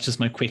that's just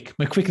my quick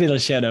little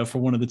shout out for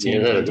one of the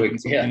teams.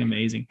 Something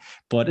amazing.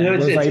 But we're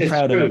very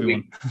proud of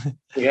everyone.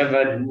 We have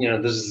had,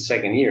 this is the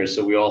second year,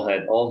 so we all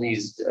had all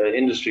these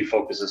industry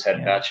focuses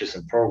had batches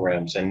and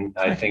programs, and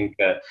I think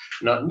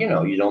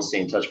you don't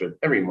stay in touch with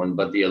everyone,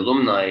 but the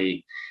alumni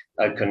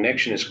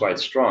connection is quite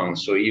strong.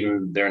 So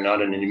even they're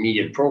not in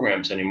immediate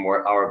programs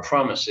anymore, our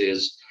promise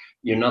is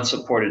you're not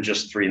supported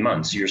just 3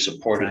 months, you're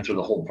supported through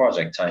the whole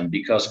project time,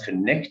 because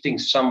connecting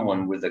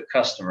someone with a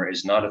customer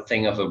is not a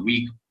thing of a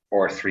week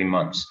or 3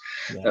 months.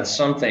 That's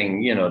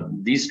something,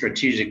 these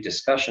strategic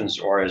discussions,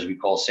 or as we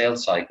call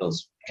sales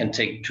cycles, can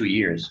take 2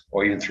 years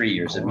or even 3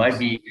 years. It might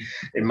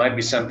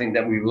be something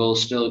that we will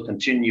still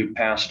continue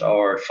past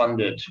our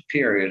funded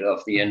period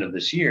of the end of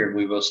this year.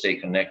 We will stay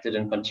connected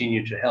and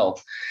continue to help,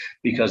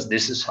 because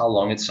this is how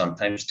long it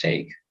sometimes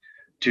takes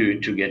to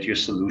get your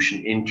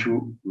solution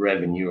into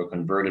revenue or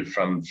converted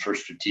from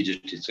first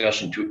strategic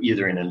discussion to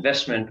either an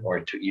investment or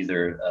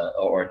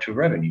to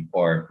revenue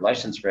or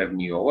license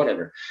revenue or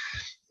whatever.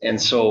 And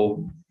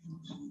so,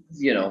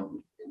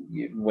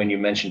 when you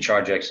mention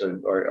ChargeX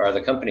or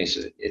other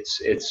companies,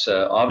 it's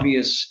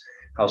obvious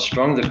how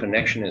strong the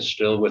connection is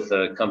still with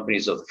the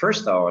companies of the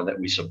first hour that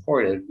we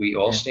supported. We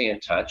all stay in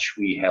touch.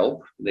 We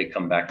help. They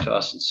come back to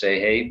us and say,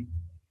 hey,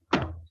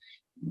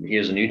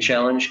 here's a new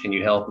challenge. Can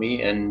you help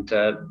me? And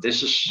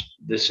this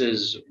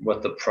is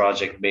what the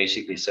project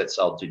basically sets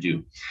out to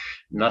do.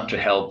 Not to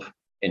help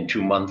in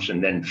 2 months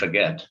and then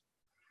forget,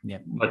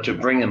 but to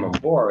bring them on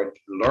board,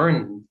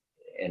 learn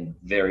and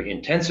very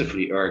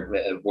intensively,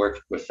 or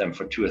work with them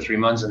for 2 or 3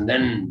 months, and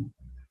then,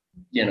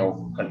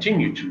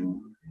 continue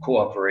to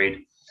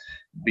cooperate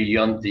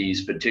beyond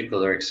these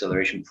particular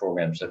acceleration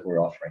programs that we're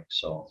offering.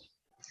 So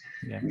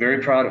very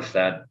proud of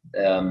that.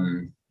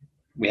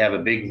 We have a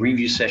big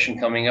review session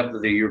coming up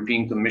with the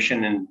European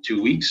Commission in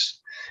 2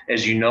 weeks.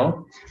 As you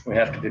know, we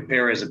have to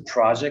prepare as a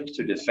project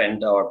to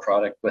defend our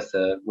product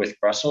with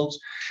Brussels.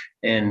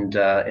 And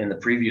in the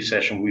preview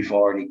session, we've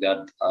already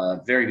got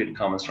very good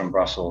comments from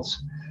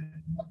Brussels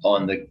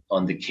on the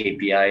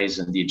KPIs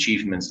and the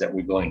achievements that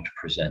we're going to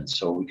present.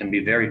 So we can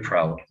be very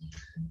proud.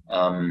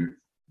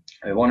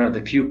 One of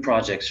the few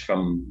projects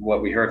from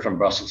what we heard from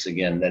Brussels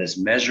again, that is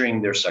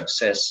measuring their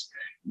success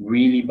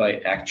really by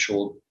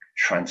actual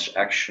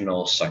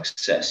transactional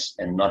success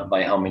and not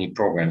by how many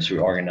programs we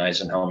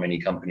organize and how many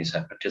companies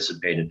have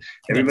participated.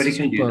 Everybody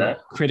can do that.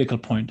 Critical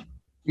point.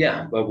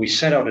 Yeah, but we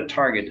set out a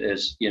target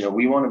as,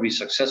 we want to be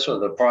successful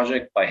at the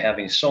project by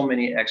having so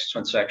many X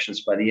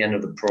transactions by the end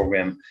of the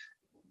program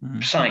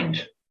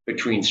signed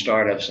between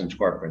startups and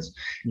corporates.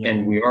 Yeah.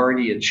 And we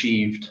already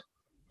achieved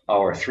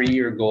our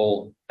 3-year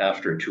goal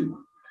after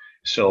 2.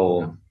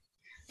 So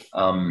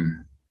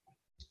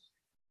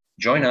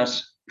join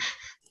us.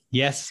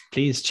 Yes,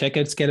 please check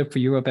out Scale Up for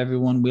Europe,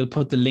 everyone. We'll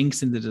put the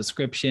links in the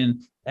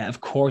description.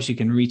 Of course, you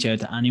can reach out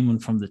to anyone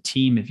from the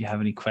team if you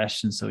have any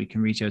questions. So you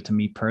can reach out to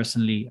me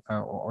personally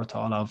or to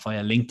Olav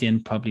via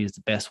LinkedIn, probably is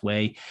the best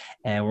way.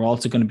 We're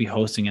also going to be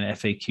hosting an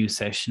FAQ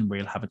session where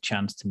you'll have a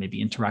chance to maybe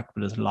interact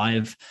with us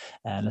live.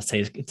 Let's say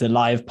it's a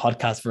live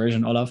podcast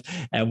version, Olav,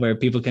 where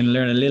people can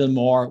learn a little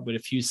more with a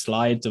few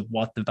slides of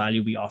what the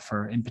value we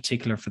offer, in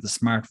particular for the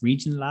Smart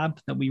Region Lab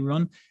that we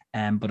run.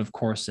 But of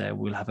course,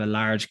 we'll have a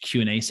large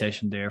Q&A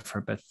session there for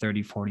about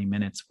 30-40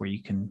 minutes where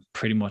you can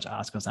pretty much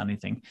ask us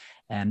anything.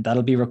 And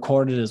that'll be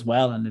recorded as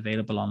well and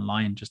available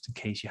online just in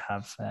case you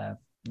have a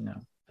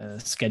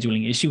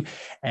scheduling issue.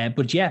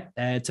 But yeah,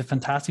 it's a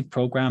fantastic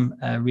program.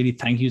 Really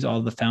thank you to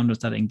all the founders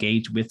that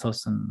engage with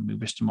us, and we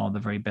wish them all the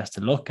very best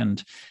of luck.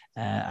 And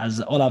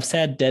as Olav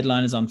said,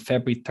 deadline is on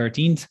February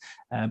 13th.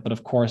 But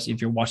of course, if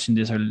you're watching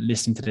this or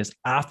listening to this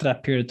after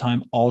that period of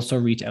time, also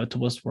reach out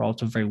to us. We're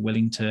also very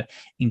willing to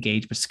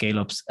engage with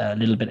scale-ups a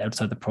little bit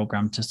outside the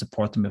program to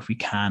support them if we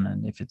can,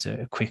 and if it's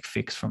a quick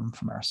fix from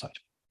our side.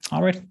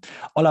 All right,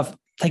 Olav,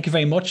 thank you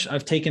very much.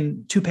 I've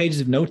taken 2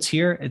 pages of notes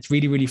here. It's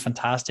really, really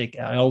fantastic.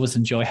 I always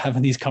enjoy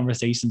having these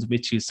conversations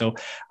with you. So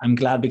I'm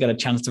glad we got a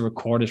chance to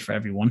record it for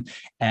everyone.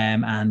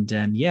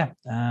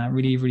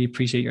 Really, really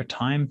appreciate your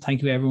time.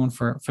 Thank you everyone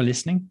for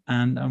listening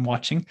and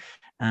watching,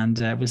 and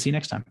we'll see you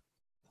next time.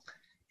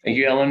 Thank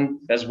you, Alan.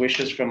 Best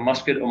wishes from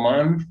Muscat,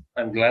 Oman.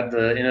 I'm glad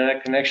the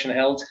internet connection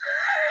held.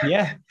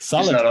 Yeah,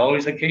 solid. It's not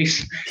always the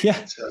case.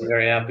 Yeah. So I'm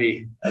very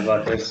happy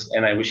about this,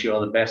 and I wish you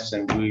all the best,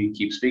 and we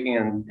keep speaking,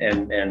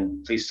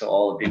 and please to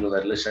all the people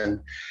that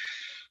listen,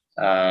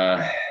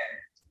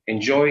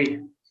 enjoy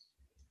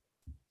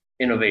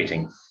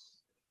innovating.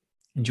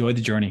 Enjoy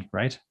the journey,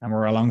 right? And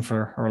we're along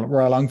for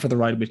the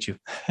ride with you.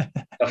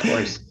 Of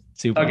course.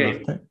 Super.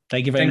 Okay.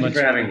 Thank you very much. Thank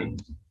you for having me.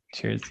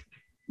 Cheers.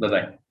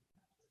 Bye-bye.